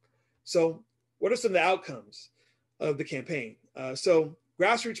squad. So, what are some of the outcomes of the campaign? So,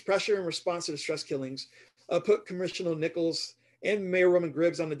 grassroots pressure in response to the stress killings put Commissioner Nichols and Mayor Roman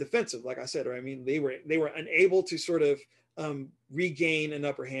Gribbs on the defensive. Like I said, right? I mean, they were unable to sort of regain an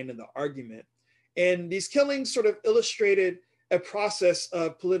upper hand in the argument. And these killings sort of illustrated a process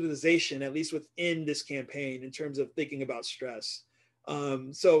of politicization, at least within this campaign, in terms of thinking about stress.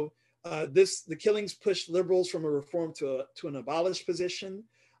 The killings pushed liberals from a reform to an abolish position.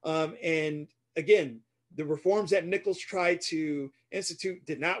 And again, the reforms that Nichols tried to institute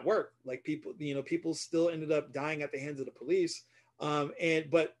did not work. People still ended up dying at the hands of the police.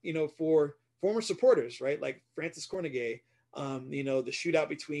 But for former supporters, right, like Francis Cornegay, the shootout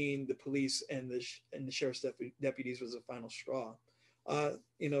between the police and the sheriff's deputies was the final straw.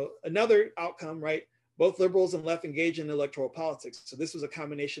 Another outcome, right? Both liberals and left engaged in electoral politics. So this was a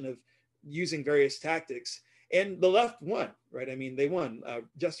combination of using various tactics, and the left won, right? I mean, they won.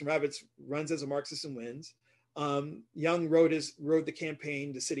 Justin Rabbits runs as a Marxist and wins. Young rode the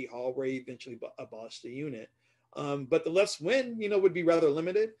campaign to City Hall, where he eventually abolished the unit. But the left's win, would be rather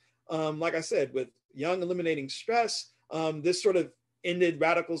limited. Like I said, with Young eliminating stress, this sort of ended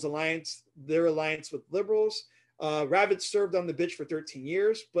radicals' their alliance with liberals. Rabbit served on the bench for 13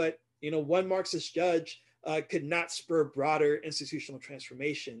 years, but one Marxist judge could not spur broader institutional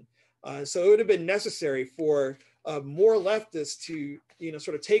transformation. So it would have been necessary for more leftists to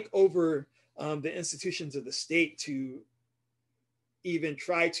sort of take over the institutions of the state to even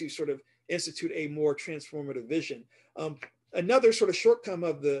try to sort of institute a more transformative vision. Another sort of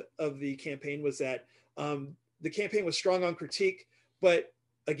shortcoming of the campaign was that the campaign was strong on critique, but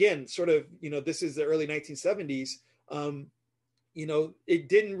again, sort of, this is the early 1970s. It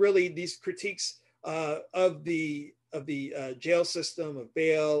didn't really, these critiques of the jail system, of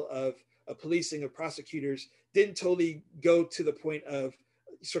bail, of policing, of prosecutors, didn't totally go to the point of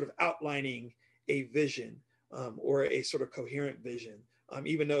sort of outlining a vision or a sort of coherent vision,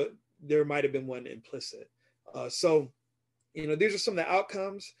 even though there might have been one implicit. So, these are some of the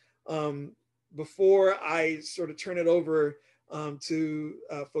outcomes. Before I sort of turn it over to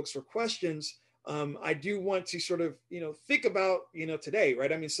folks for questions, I do want to sort of, think about, today,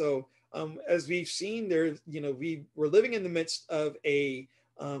 right? I mean, so as we've seen there, we're living in the midst of a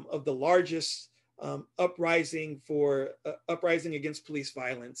of the largest uprising against police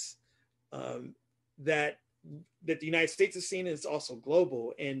violence that the United States has seen, and it's also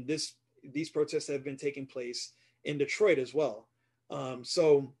global. And these protests have been taking place in Detroit as well.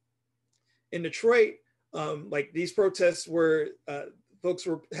 So in Detroit, like these protests folks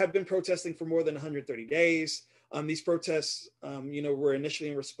have been protesting for more than 130 days. These protests, were initially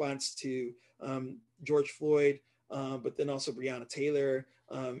in response to George Floyd, but then also Breonna Taylor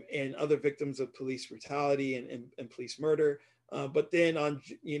and other victims of police brutality and police murder. But then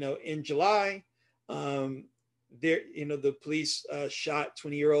in July, the police shot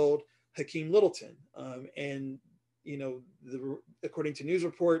 20-year-old Hakeem Littleton, and according to news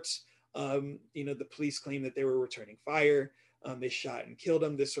reports, the police claimed that they were returning fire. They shot and killed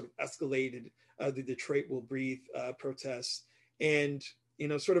him. This sort of escalated the Detroit Will Breathe protests, and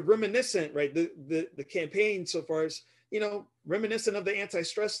sort of reminiscent, right? The campaign so far is reminiscent of the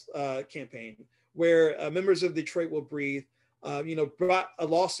anti-stress campaign, where members of Detroit Will Breathe, brought a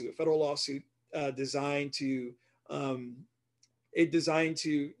federal lawsuit designed to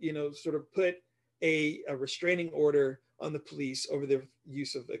sort of put a restraining order on the police over their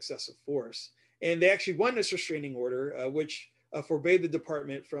use of excessive force. And they actually won this restraining order, which forbade the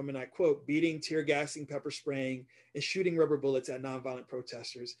department from, and I quote, beating, tear gassing, pepper spraying, and shooting rubber bullets at nonviolent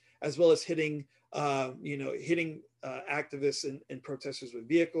protesters, as well as hitting activists and protesters with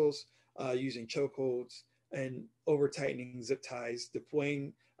vehicles, using chokeholds and over tightening zip ties,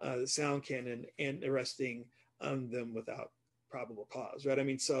 deploying the sound cannon, and arresting them without probable cause, right? I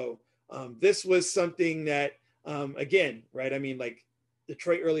mean, so this was something that, again, right? I mean, like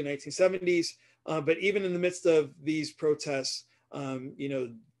Detroit, early 1970s, but even in the midst of these protests,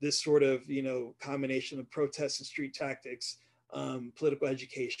 this sort of, combination of protests and street tactics, political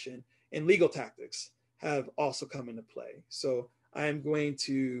education, and legal tactics have also come into play. So I am going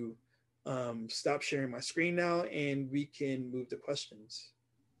to stop sharing my screen now, and we can move to questions.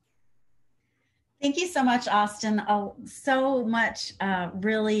 Thank you so much, Austin. Oh, so much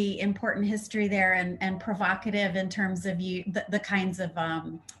really important history there, and provocative in terms of the kinds of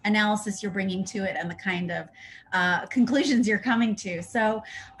analysis you're bringing to it and the kind of conclusions you're coming to. So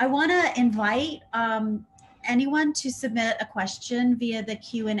I want to invite anyone to submit a question via the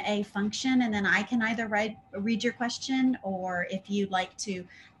Q&A function, and then I can either read your question, or if you'd like to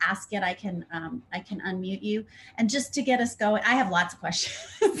ask it, I can unmute you. And just to get us going, I have lots of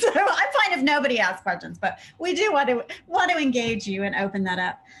questions. So I'm fine if nobody asks questions, but we do want to engage you and open that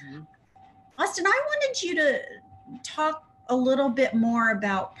up. Mm-hmm. Austin, I wanted you to talk a little bit more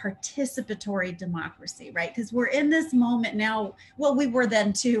about participatory democracy, right? Because we're in this moment now, well, we were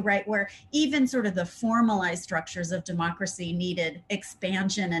then too, right? Where even sort of the formalized structures of democracy needed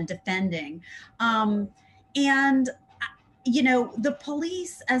expansion and defending. The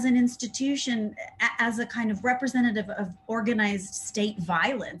police as an institution, as a kind of representative of organized state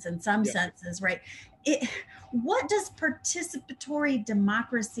violence in some senses, right? What does participatory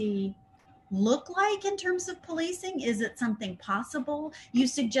democracy look like in terms of policing? Is it something possible? You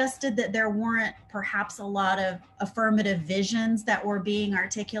suggested that there weren't perhaps a lot of affirmative visions that were being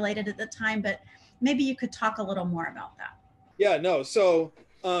articulated at the time, but maybe you could talk a little more about that. Yeah, no. So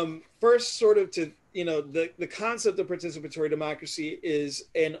first, sort of to, the concept of participatory democracy is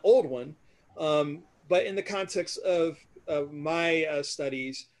an old one, but in the context of my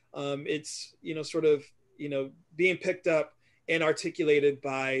studies, it's, being picked up and articulated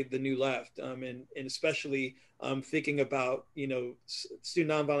by the New Left, and especially thinking about,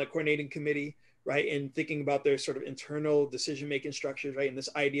 Student Nonviolent Coordinating Committee, right? And thinking about their sort of internal decision-making structures, right? And this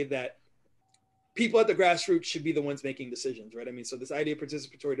idea that people at the grassroots should be the ones making decisions, right? I mean, so this idea of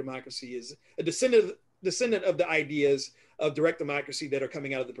participatory democracy is a descendant of the ideas of direct democracy that are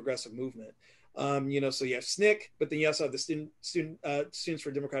coming out of the progressive movement. So you have SNCC, but then you also have the Students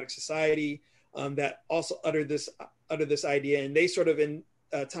for Democratic Society that also uttered this idea, and they sort of, in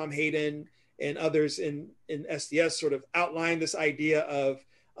Tom Hayden and others in SDS, sort of outlined this idea of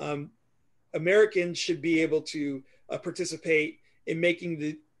Americans should be able to participate in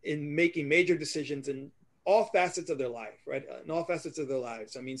making major decisions in all facets of their life, right? In all facets of their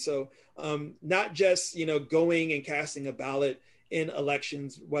lives. I mean, so not just, going and casting a ballot in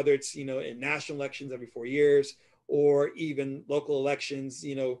elections, whether it's, in national elections every 4 years, or even local elections,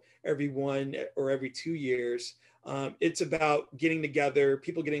 every 1 or every 2 years. It's about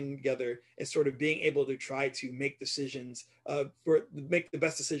people getting together and sort of being able to try to make decisions, make the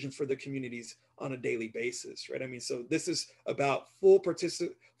best decisions for the communities on a daily basis, right? I mean, so this is about full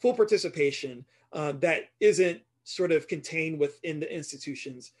participation that isn't sort of contained within the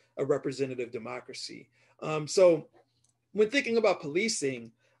institutions of representative democracy. So when thinking about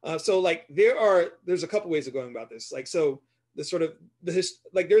policing, so like there's a couple ways of going about this. Like, so the sort of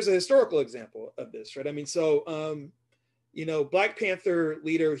there's a historical example of this, right? I mean, so Black Panther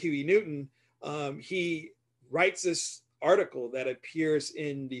leader Huey Newton, he writes this article that appears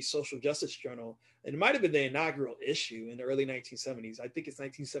in the Social Justice Journal, and it might have been the inaugural issue in the early 1970s. I think it's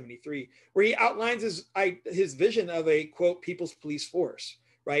 1973, where he outlines his vision of a, quote, people's police force,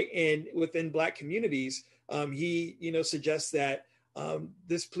 right? And within Black communities, he suggests that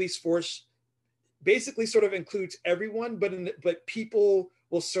this police force basically sort of includes everyone, but people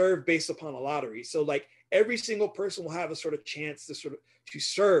will serve based upon a lottery. So like every single person will have a sort of chance to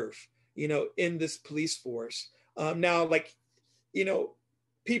serve, in this police force. Now, like,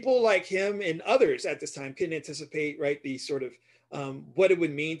 people like him and others at this time couldn't anticipate, right, the sort of what it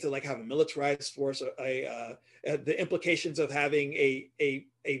would mean to like have a militarized force, the implications of having a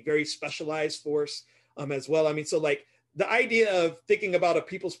very specialized force as well. I mean, so like the idea of thinking about a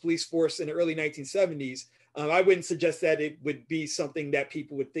people's police force in the early 1970s, I wouldn't suggest that it would be something that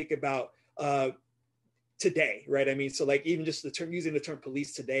people would think about today, right? I mean, so like even just using the term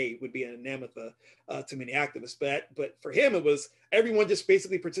police today would be an anathema to many activists. But for him, it was everyone just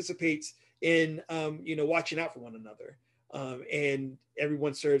basically participates in watching out for one another, and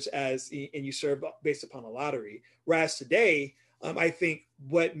everyone serves and you serve based upon a lottery. Whereas today, I think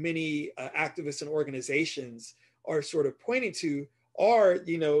what many activists and organizations are sort of pointing to are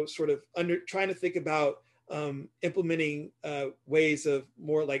sort of trying to think about implementing ways of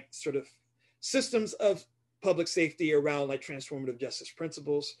more like sort of systems of public safety around like transformative justice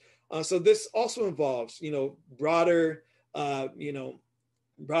principles. So this also involves, broader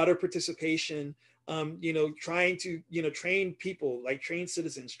participation, trying to, train people, like train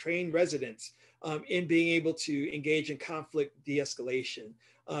citizens, train residents in being able to engage in conflict de-escalation,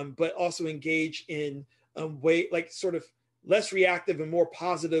 but also engage in like sort of less reactive and more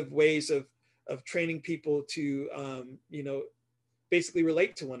positive ways of training people to, basically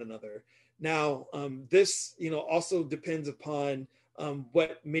relate to one another. Now, this, also depends upon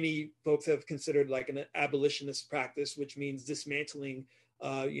what many folks have considered like an abolitionist practice, which means dismantling,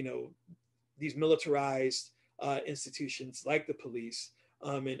 these militarized institutions like the police,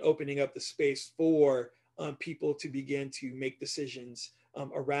 and opening up the space for people to begin to make decisions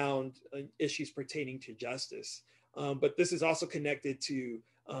around issues pertaining to justice. But this is also connected to,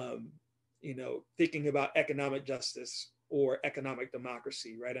 thinking about economic justice or economic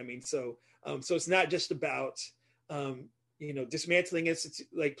democracy, right? I mean, so it's not just about, dismantling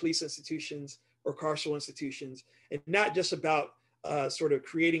like police institutions or carceral institutions, and not just about sort of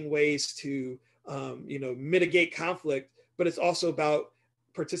creating ways to, mitigate conflict, but it's also about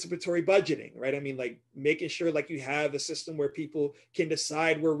participatory budgeting, right? I mean, like making sure like you have a system where people can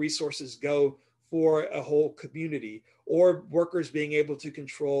decide where resources go for a whole community, or workers being able to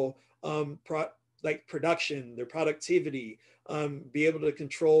control production, their productivity, be able to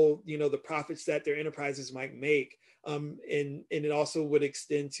control, the profits that their enterprises might make. And it also would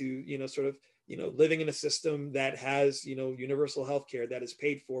extend to, living in a system that has, universal healthcare that is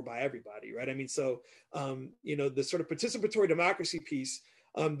paid for by everybody, right? I mean, so, the sort of participatory democracy piece,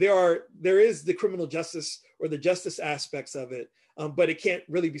 there is the criminal justice or the justice aspects of it, but it can't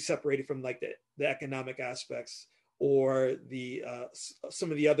really be separated from like the economic aspects or the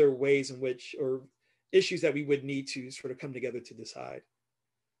some of the other ways in which, or issues that we would need to sort of come together to decide.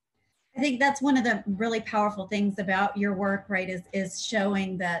 I think that's one of the really powerful things about your work, right, is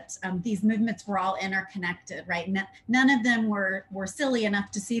showing that these movements were all interconnected, right? None of them were silly enough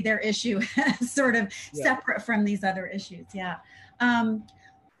to see their issue as sort of separate from these other issues. Yeah.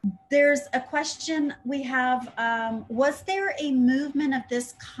 There's a question we have. Was there a movement of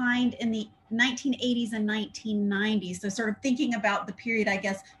this kind in the 1980s and 1990s? So sort of thinking about the period, I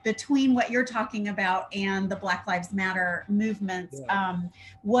guess, between what you're talking about and the Black Lives Matter movements. Yeah.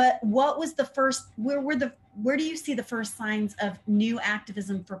 What was the first, where do you see the first signs of new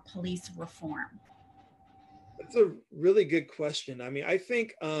activism for police reform? That's a really good question. I mean, I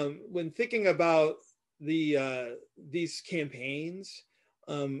think when thinking about these campaigns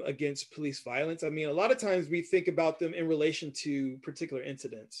against police violence, I mean, a lot of times we think about them in relation to particular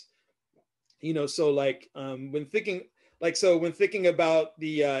incidents. So like when thinking about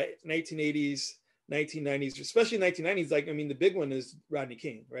the 1980s, 1990s, especially 1990s, like, I mean, the big one is Rodney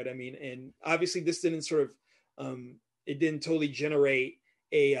King, right? I mean, and obviously this didn't sort of, it didn't totally generate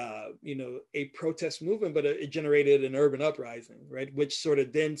a protest movement, but it generated an urban uprising, right? Which sort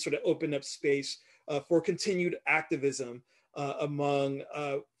of opened up space for continued activism among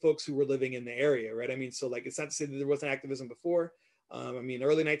folks who were living in the area, right? I mean, so like, it's not to say that there wasn't activism before. I mean,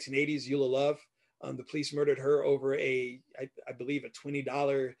 early 1980s, Eula Love The police murdered her over I believe, a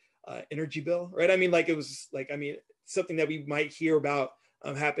 $20 energy bill, right? I mean, like, it was like, I mean, something that we might hear about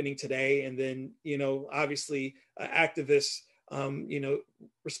happening today. And then, obviously activists,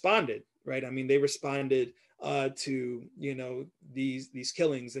 responded, right? I mean, they responded to, these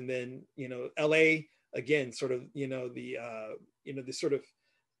killings. And then, LA, again, sort of, the sort of,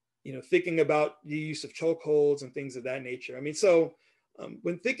 thinking about the use of chokeholds and things of that nature. I mean, so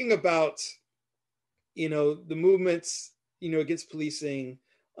when thinking about, the movements, against policing,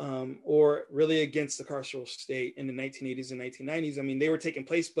 or really against the carceral state in the 1980s and 1990s, I mean, they were taking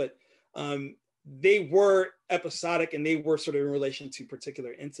place, but they were episodic, and they were sort of in relation to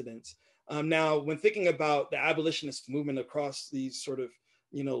particular incidents. Now, when thinking about the abolitionist movement across these sort of,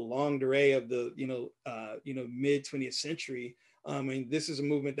 long array of the, mid 20th century, I mean, this is a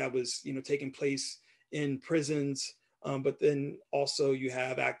movement that was, taking place in prisons, but then also you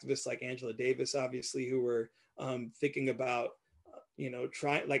have activists like Angela Davis, obviously, who were thinking about,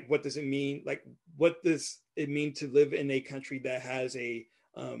 trying, like, what does it mean? Like, what does it mean to live in a country that has a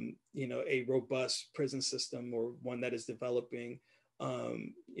robust prison system, or one that is developing,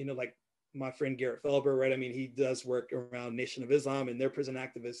 like my friend Garrett Felber, right? I mean, he does work around Nation of Islam and their prison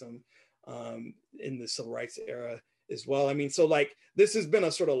activism in the civil rights era as well. I mean, so like, this has been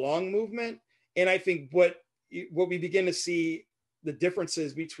a sort of long movement. And I think what we begin to see the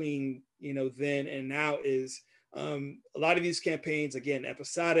differences between, then and now is a lot of these campaigns, again,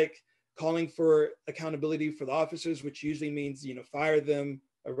 episodic, calling for accountability for the officers, which usually means, fire them,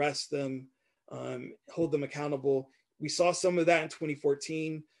 arrest them, hold them accountable. We saw some of that in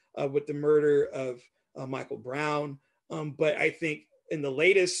 2014 with the murder of Michael Brown. But I think in the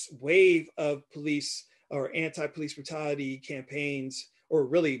latest wave of police or anti-police brutality campaigns, or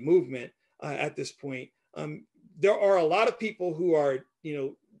really movement at this point, there are a lot of people who are,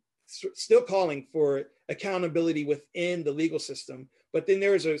 still calling for accountability within the legal system. But then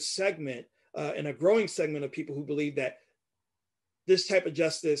there is a segment and a growing segment of people who believe that this type of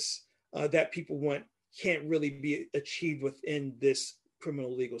justice that people want can't really be achieved within this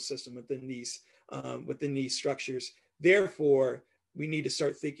criminal legal system, within these structures. Therefore, we need to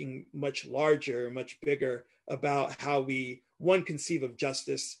start thinking much larger, much bigger about how we, one, conceive of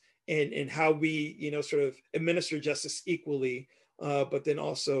justice, and how we, sort of administer justice equally, but then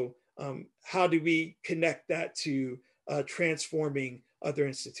also how do we connect that to transforming other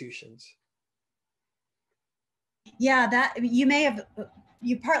institutions? Yeah, that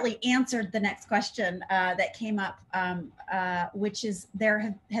you partly answered the next question that came up, which is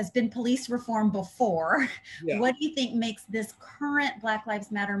there has been police reform before. Yeah. What do you think makes this current Black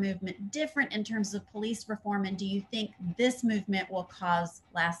Lives Matter movement different in terms of police reform? And do you think this movement will cause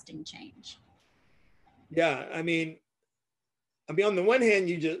lasting change? Yeah, I mean, on the one hand,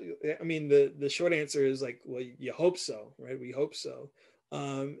 the short answer is like, well, you hope so, right? We hope so.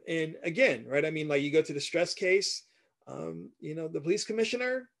 And again, right, I mean, like, you go to the Stress case, the police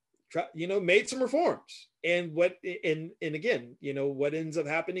commissioner, made some reforms, and again, what ends up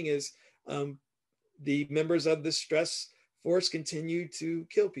happening is the members of the Stress force continue to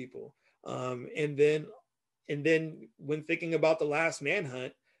kill people. And then when thinking about the last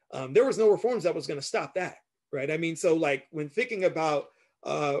manhunt, there was no reforms that was going to stop that, right? I mean, so like, when thinking about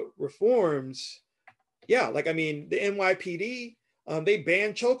reforms, yeah, like, I mean, the NYPD, they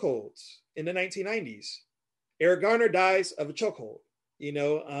banned chokeholds in the 1990s. Eric Garner dies of a chokehold,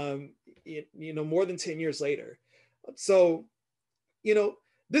 more than 10 years later. So,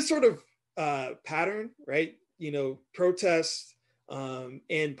 this sort of pattern, right? Protests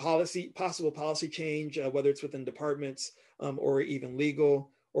and possible policy change, whether it's within departments or even legal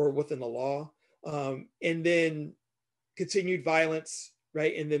or within the law, and then continued violence,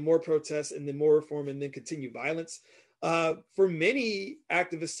 right? And then more protests, and then more reform, and then continued violence. For many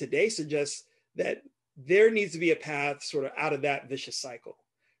activists today, suggests that there needs to be a path sort of out of that vicious cycle,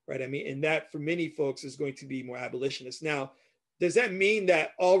 right? I mean, and that for many folks is going to be more abolitionist. Now, does that mean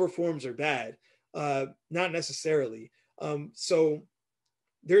that all reforms are bad? Not necessarily. So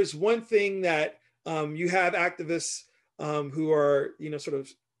there's one thing that you have activists who are, sort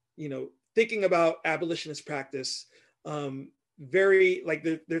of, thinking about abolitionist practice, very, like,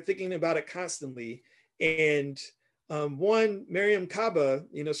 they're thinking about it constantly. And one, Miriam Kaba,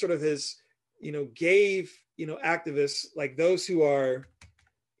 sort of has, gave, activists like those who are,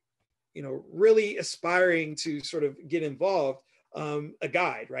 really aspiring to sort of get involved, a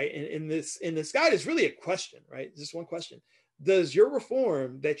guide, right? And this guide is really a question, right? Just one question. Does your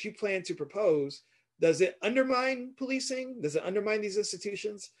reform that you plan to propose, does it undermine policing? Does it undermine these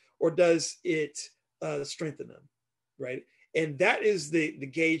institutions? Or does it strengthen them, right? And that is the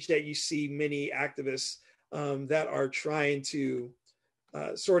gauge that you see many activists that are trying to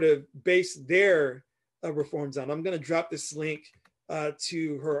sort of base their reforms on. I'm going to drop this link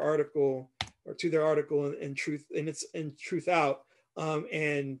to her article, or to their article in Truth, and it's in Truth Out.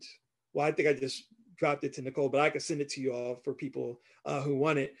 And well, I think I just dropped it to Nicole, but I can send it to you all for people who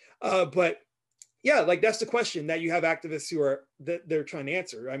want it. But yeah, like that's the question that you have activists who are that they're trying to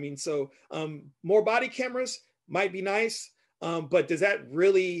answer. I mean, so more body cameras might be nice, but does that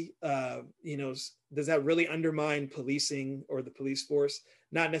really, does that really undermine policing or the police force?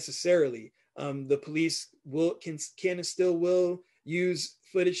 Not necessarily. The police can and still will use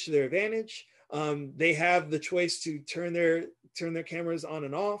footage to their advantage. They have the choice to turn their cameras on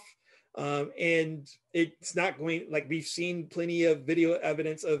and off. And it's not going, like we've seen plenty of video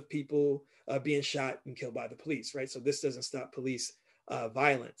evidence of people being shot and killed by the police, right? So this doesn't stop police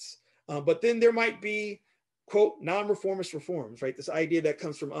violence. But then there might be, quote, non-reformist reforms, right? This idea that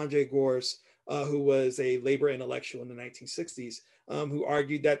comes from Andre Gores, who was a labor intellectual in the 1960s, who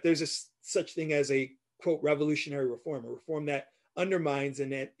argued that there's such thing as a, quote, revolutionary reform, a reform that undermines,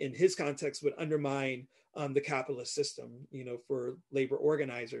 and that in his context would undermine the capitalist system, for labor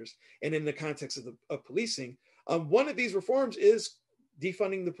organizers. And in the context of policing, one of these reforms is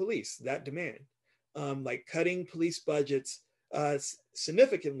defunding the police, that demand, like cutting police budgets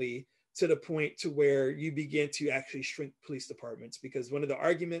significantly to the point to where you begin to actually shrink police departments. Because one of the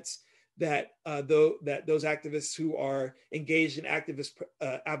arguments that those activists who are engaged in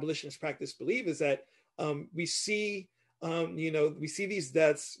abolitionist practice believe is that we see these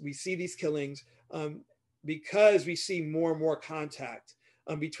deaths, we see these killings because we see more and more contact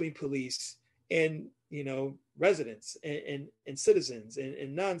between police and residents and citizens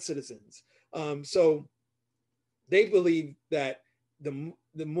and non-citizens. So they believe that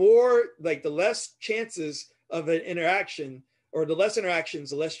the more, like the less chances of an interaction, or the less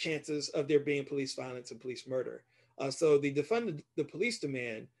interactions, the less chances of there being police violence and police murder. So the defund the police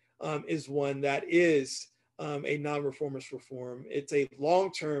demand is one that is a non-reformist reform. It's a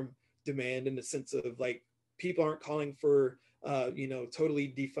long-term demand in the sense of like people aren't calling for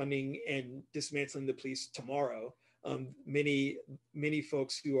totally defunding and dismantling the police tomorrow. Many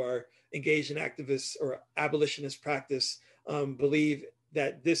folks who are engaged in activists or abolitionist practice believe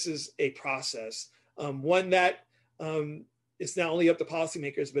that this is a process, one that it's not only up to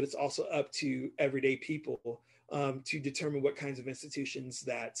policymakers, but it's also up to everyday people to determine what kinds of institutions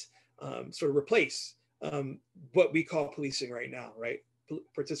that sort of replace what we call policing right now, right?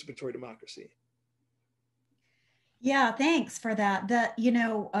 Participatory democracy. Yeah, thanks for that.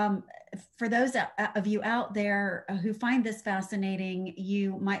 For those of you out there who find this fascinating,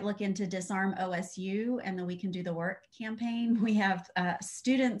 you might look into Disarm OSU and the We Can Do the Work campaign. We have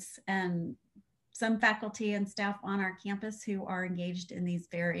students and some faculty and staff on our campus who are engaged in these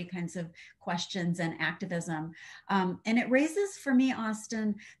very kinds of questions and activism. And it raises for me,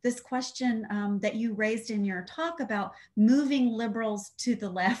 Austin, this question that you raised in your talk about moving liberals to the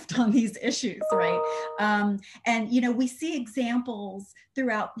left on these issues, right? And we see examples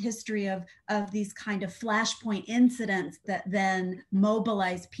throughout history of these kind of flashpoint incidents that then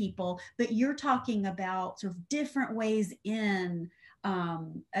mobilize people, but you're talking about sort of different ways in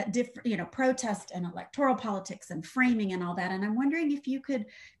protest and electoral politics and framing and all that. And I'm wondering if you could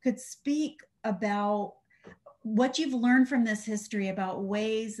speak about what you've learned from this history about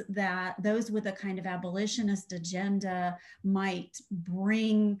ways that those with a kind of abolitionist agenda might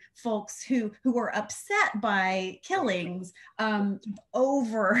bring folks who are upset by killings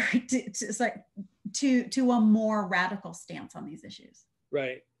over to a more radical stance on these issues.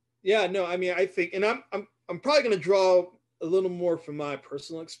 Right. Yeah. No. I mean, I think, and I'm probably going to draw a little more from my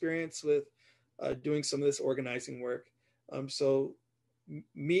personal experience with doing some of this organizing work. So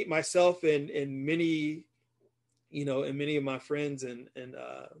myself and many, and many of my friends and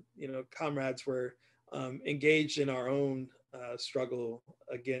comrades were engaged in our own struggle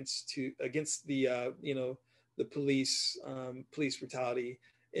against the police brutality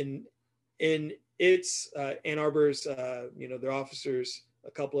in its Ann Arbor's, their officers. A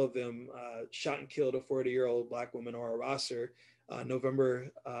couple of them shot and killed a 40-year-old Black woman, Aura Rosser,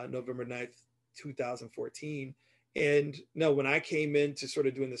 November 9th, 2014. And no, when I came into sort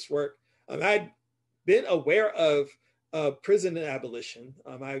of doing this work, I'd been aware of prison abolition.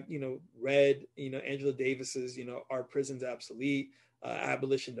 I read Angela Davis's Our Prisons Obsolete,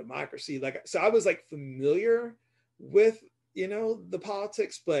 Abolition Democracy. So I was like familiar with the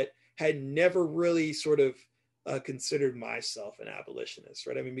politics, but had never really sort of considered myself an abolitionist,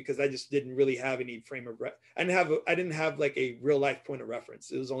 right? I mean, because I just didn't really have any frame of I didn't have like a real life point of reference.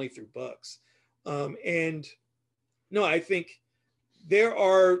 It was only through books, and No, I think there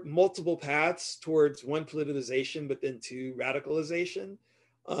are multiple paths towards one, politicization, but then two, radicalization.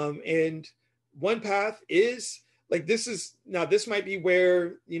 And one path is like, this might be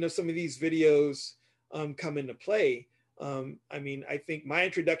where, some of these videos come into play. I mean, I think my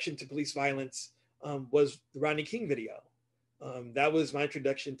introduction to police violence was the Rodney King video. That was my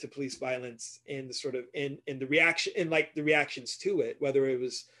introduction to police violence and the sort of, and the reaction, and like the reactions to it, whether it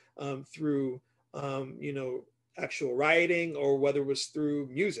was through, actual rioting or whether it was through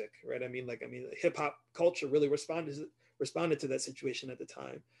music, right? I mean, hip hop culture really responded to that situation at the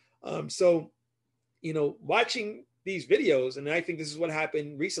time. So, watching these videos, and I think this is what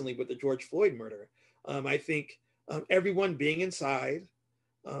happened recently with the George Floyd murder. I think everyone being inside,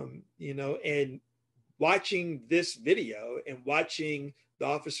 and watching this video and watching the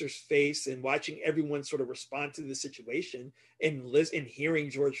officer's face and watching everyone sort of respond to the situation and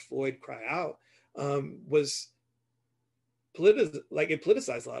hearing George Floyd cry out was it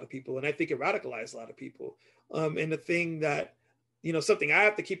politicized a lot of people, and I think it radicalized a lot of people. And the thing that, something I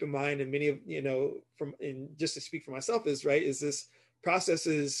have to keep in mind, and many of, and just to speak for myself is this process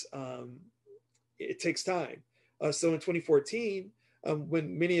is, it takes time. So in 2014,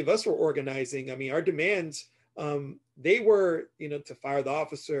 when many of us were organizing, I mean, our demands, they were, to fire the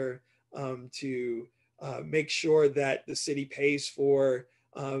officer, to make sure that the city pays for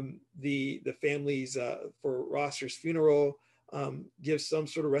the families for Rosser's funeral, give some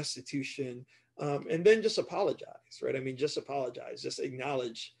sort of restitution, and then just apologize, right? I mean, just apologize, just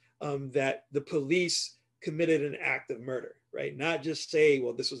acknowledge that the police committed an act of murder, right? Not just say,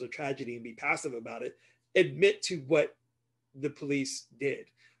 well, this was a tragedy and be passive about it. Admit to what the police did.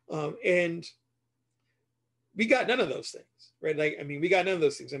 And we got none of those things, right? We got none of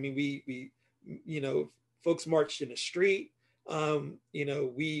those things. I mean, we folks marched in the street.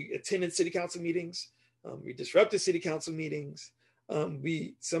 We attended city council meetings. We disrupted city council meetings.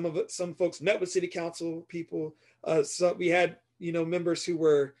 Some folks met with city council people. So we had, members who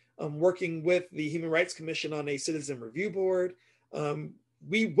were working with the Human Rights Commission on a citizen review board.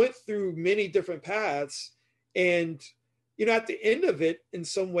 We went through many different paths, and, at the end of it, in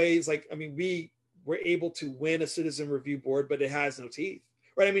some ways, we were able to win a citizen review board, but it has no teeth,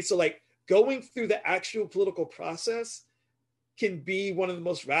 right? I mean, so going through the actual political process can be one of the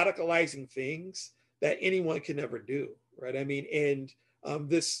most radicalizing things that anyone can ever do, right? I mean, and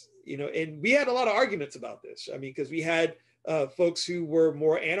this, and we had a lot of arguments about this. I mean, because we had folks who were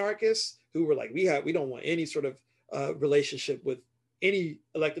more anarchists who were like, we don't want any sort of relationship with any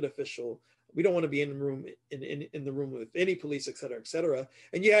elected official. We don't want to be in the room in the room with any police, et cetera, et cetera.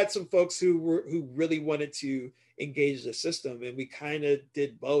 And you had some folks who really wanted to engage the system, and we kind of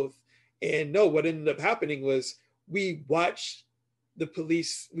did both. And no, what ended up happening was we watched the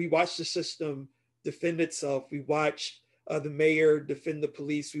system defend itself. We watched the mayor defend the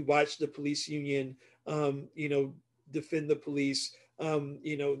police. We watched the police union, defend the police.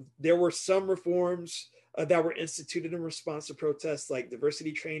 There were some reforms that were instituted in response to protests, like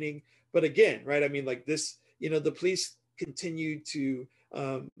diversity training. But again, right, I mean, this, the police continued to,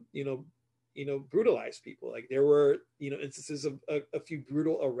 brutalize people. Like there were, instances of a few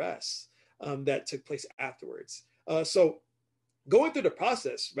brutal arrests that took place afterwards. So going through the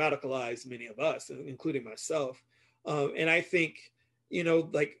process radicalized many of us, including myself. And I think,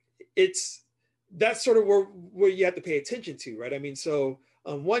 that's sort of where you have to pay attention to, right? I mean, so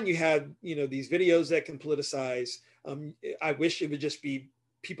one, you have, these videos that can politicize. I wish it would just be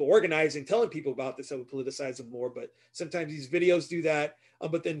people organizing, telling people about this that would politicize them more, but sometimes these videos do that.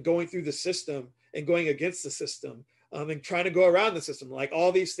 But then going through the system and going against the system and trying to go around the system, like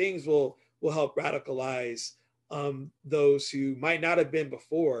all these things will help radicalize those who might not have been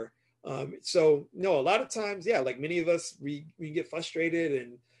before. So no, a lot of times, yeah, like many of us, we get frustrated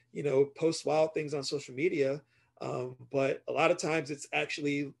and, post wild things on social media. But a lot of times it's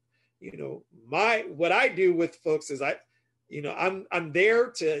actually, what I do with folks is I'm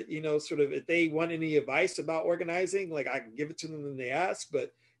there to, sort of, if they want any advice about organizing, like I can give it to them when they ask,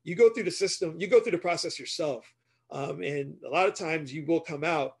 but you go through the system, you go through the process yourself. And a lot of times you will come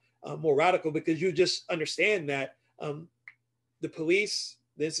out more radical because you just understand that the police,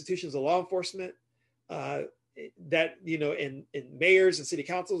 the institutions of law enforcement, that, and mayors and city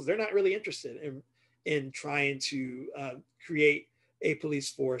councils, they're not really interested in trying to create a police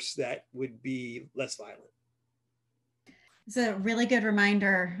force that would be less violent. It's a really good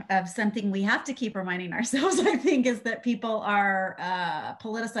reminder of something we have to keep reminding ourselves, I think, is that people are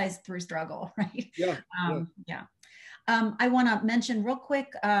politicized through struggle, right? Yeah. Yeah. I want to mention real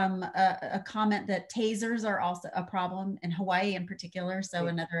quick a comment that tasers are also a problem in Hawaii in particular. So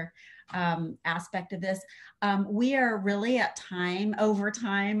another aspect of this. We are really at over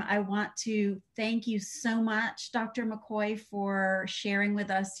time. I want to thank you so much, Dr. McCoy, for sharing with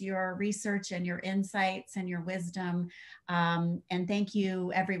us your research and your insights and your wisdom. And thank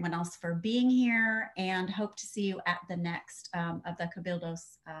you everyone else for being here, and hope to see you at the next of the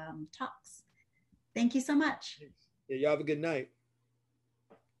Cabildos talks. Thank you so much. Yeah, y'all have a good night.